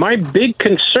 Yeah, my big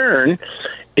concern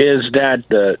is that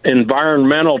the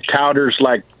environmental touters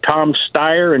like Tom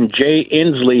Steyer and Jay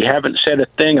Inslee haven't said a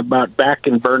thing about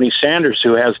backing Bernie Sanders,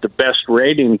 who has the best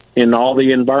rating in all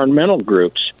the environmental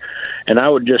groups. And I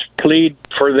would just plead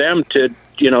for them to,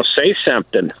 say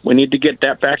something. We need to get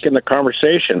that back in the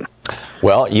conversation.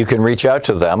 Well, you can reach out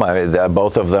to them.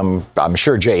 Both of them, I'm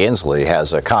sure Jay Inslee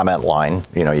has a comment line.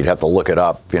 You'd have to look it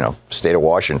up, State of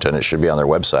Washington. It should be on their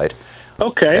website.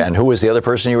 Okay. And who was the other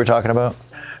person you were talking about?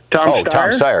 Tom Steyer? Tom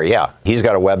Steyer, yeah. He's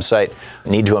got a website,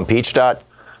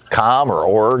 needtoimpeach.com or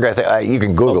org. I think you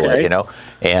can Google it,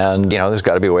 and, there's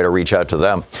got to be a way to reach out to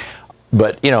them.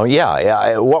 But,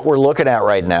 what we're looking at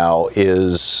right now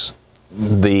is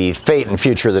the fate and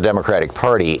future of the Democratic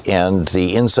Party and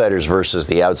the insiders versus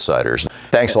the outsiders.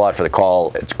 Thanks a lot for the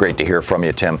call. It's great to hear from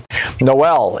you, Tim.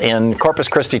 Noel in Corpus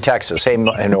Christi, Texas. Hey,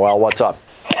 Noel, what's up?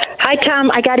 Hi, Tom.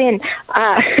 I got in.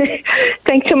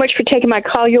 Thanks so much for taking my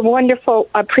call. You're wonderful.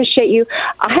 I appreciate you.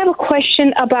 I have a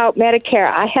question about Medicare.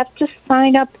 I have to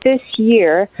sign up this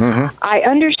year. Mm-hmm. I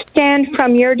understand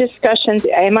from your discussions,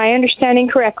 am I understanding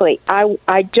correctly?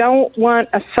 I don't want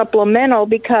a supplemental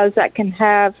because that can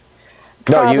have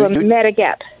problem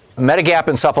Medigap. Medigap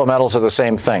and supplementals are the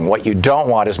same thing. What you don't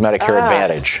want is Medicare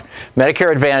Advantage.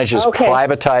 Medicare Advantage is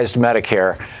privatized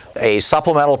Medicare. A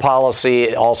supplemental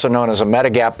policy, also known as a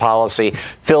Medigap policy,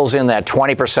 fills in that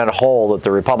 20% hole that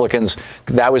the Republicans,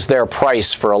 that was their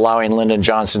price for allowing Lyndon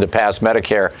Johnson to pass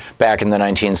Medicare back in the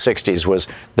 1960s, was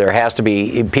there has to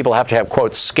be, people have to have,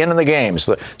 quote, skin in the game.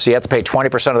 So you have to pay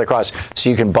 20% of the cost. So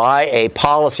you can buy a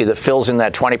policy that fills in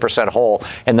that 20% hole,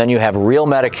 and then you have real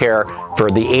Medicare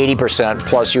for the 80%,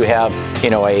 plus you have,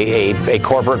 a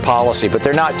corporate policy. But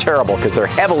they're not terrible because they're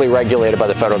heavily regulated by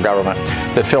the federal government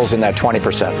that fills in that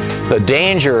 20%. The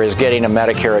danger is getting a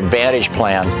Medicare Advantage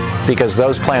plan because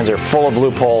those plans are full of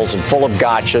loopholes and full of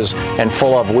gotchas and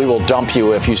full of we will dump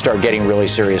you if you start getting really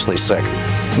seriously sick.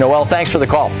 Noel, thanks for the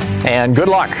call and good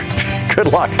luck.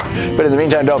 Good luck. But in the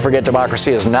meantime, don't forget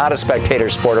democracy is not a spectator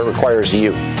sport. It requires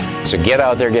you. So get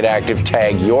out there, get active,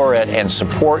 tag you're it, and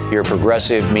support your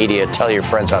progressive media. Tell your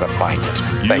friends how to find it.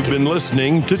 You've been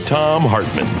listening to Thom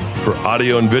Hartmann. For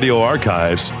audio and video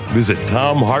archives, visit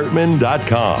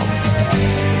thomhartmann.com.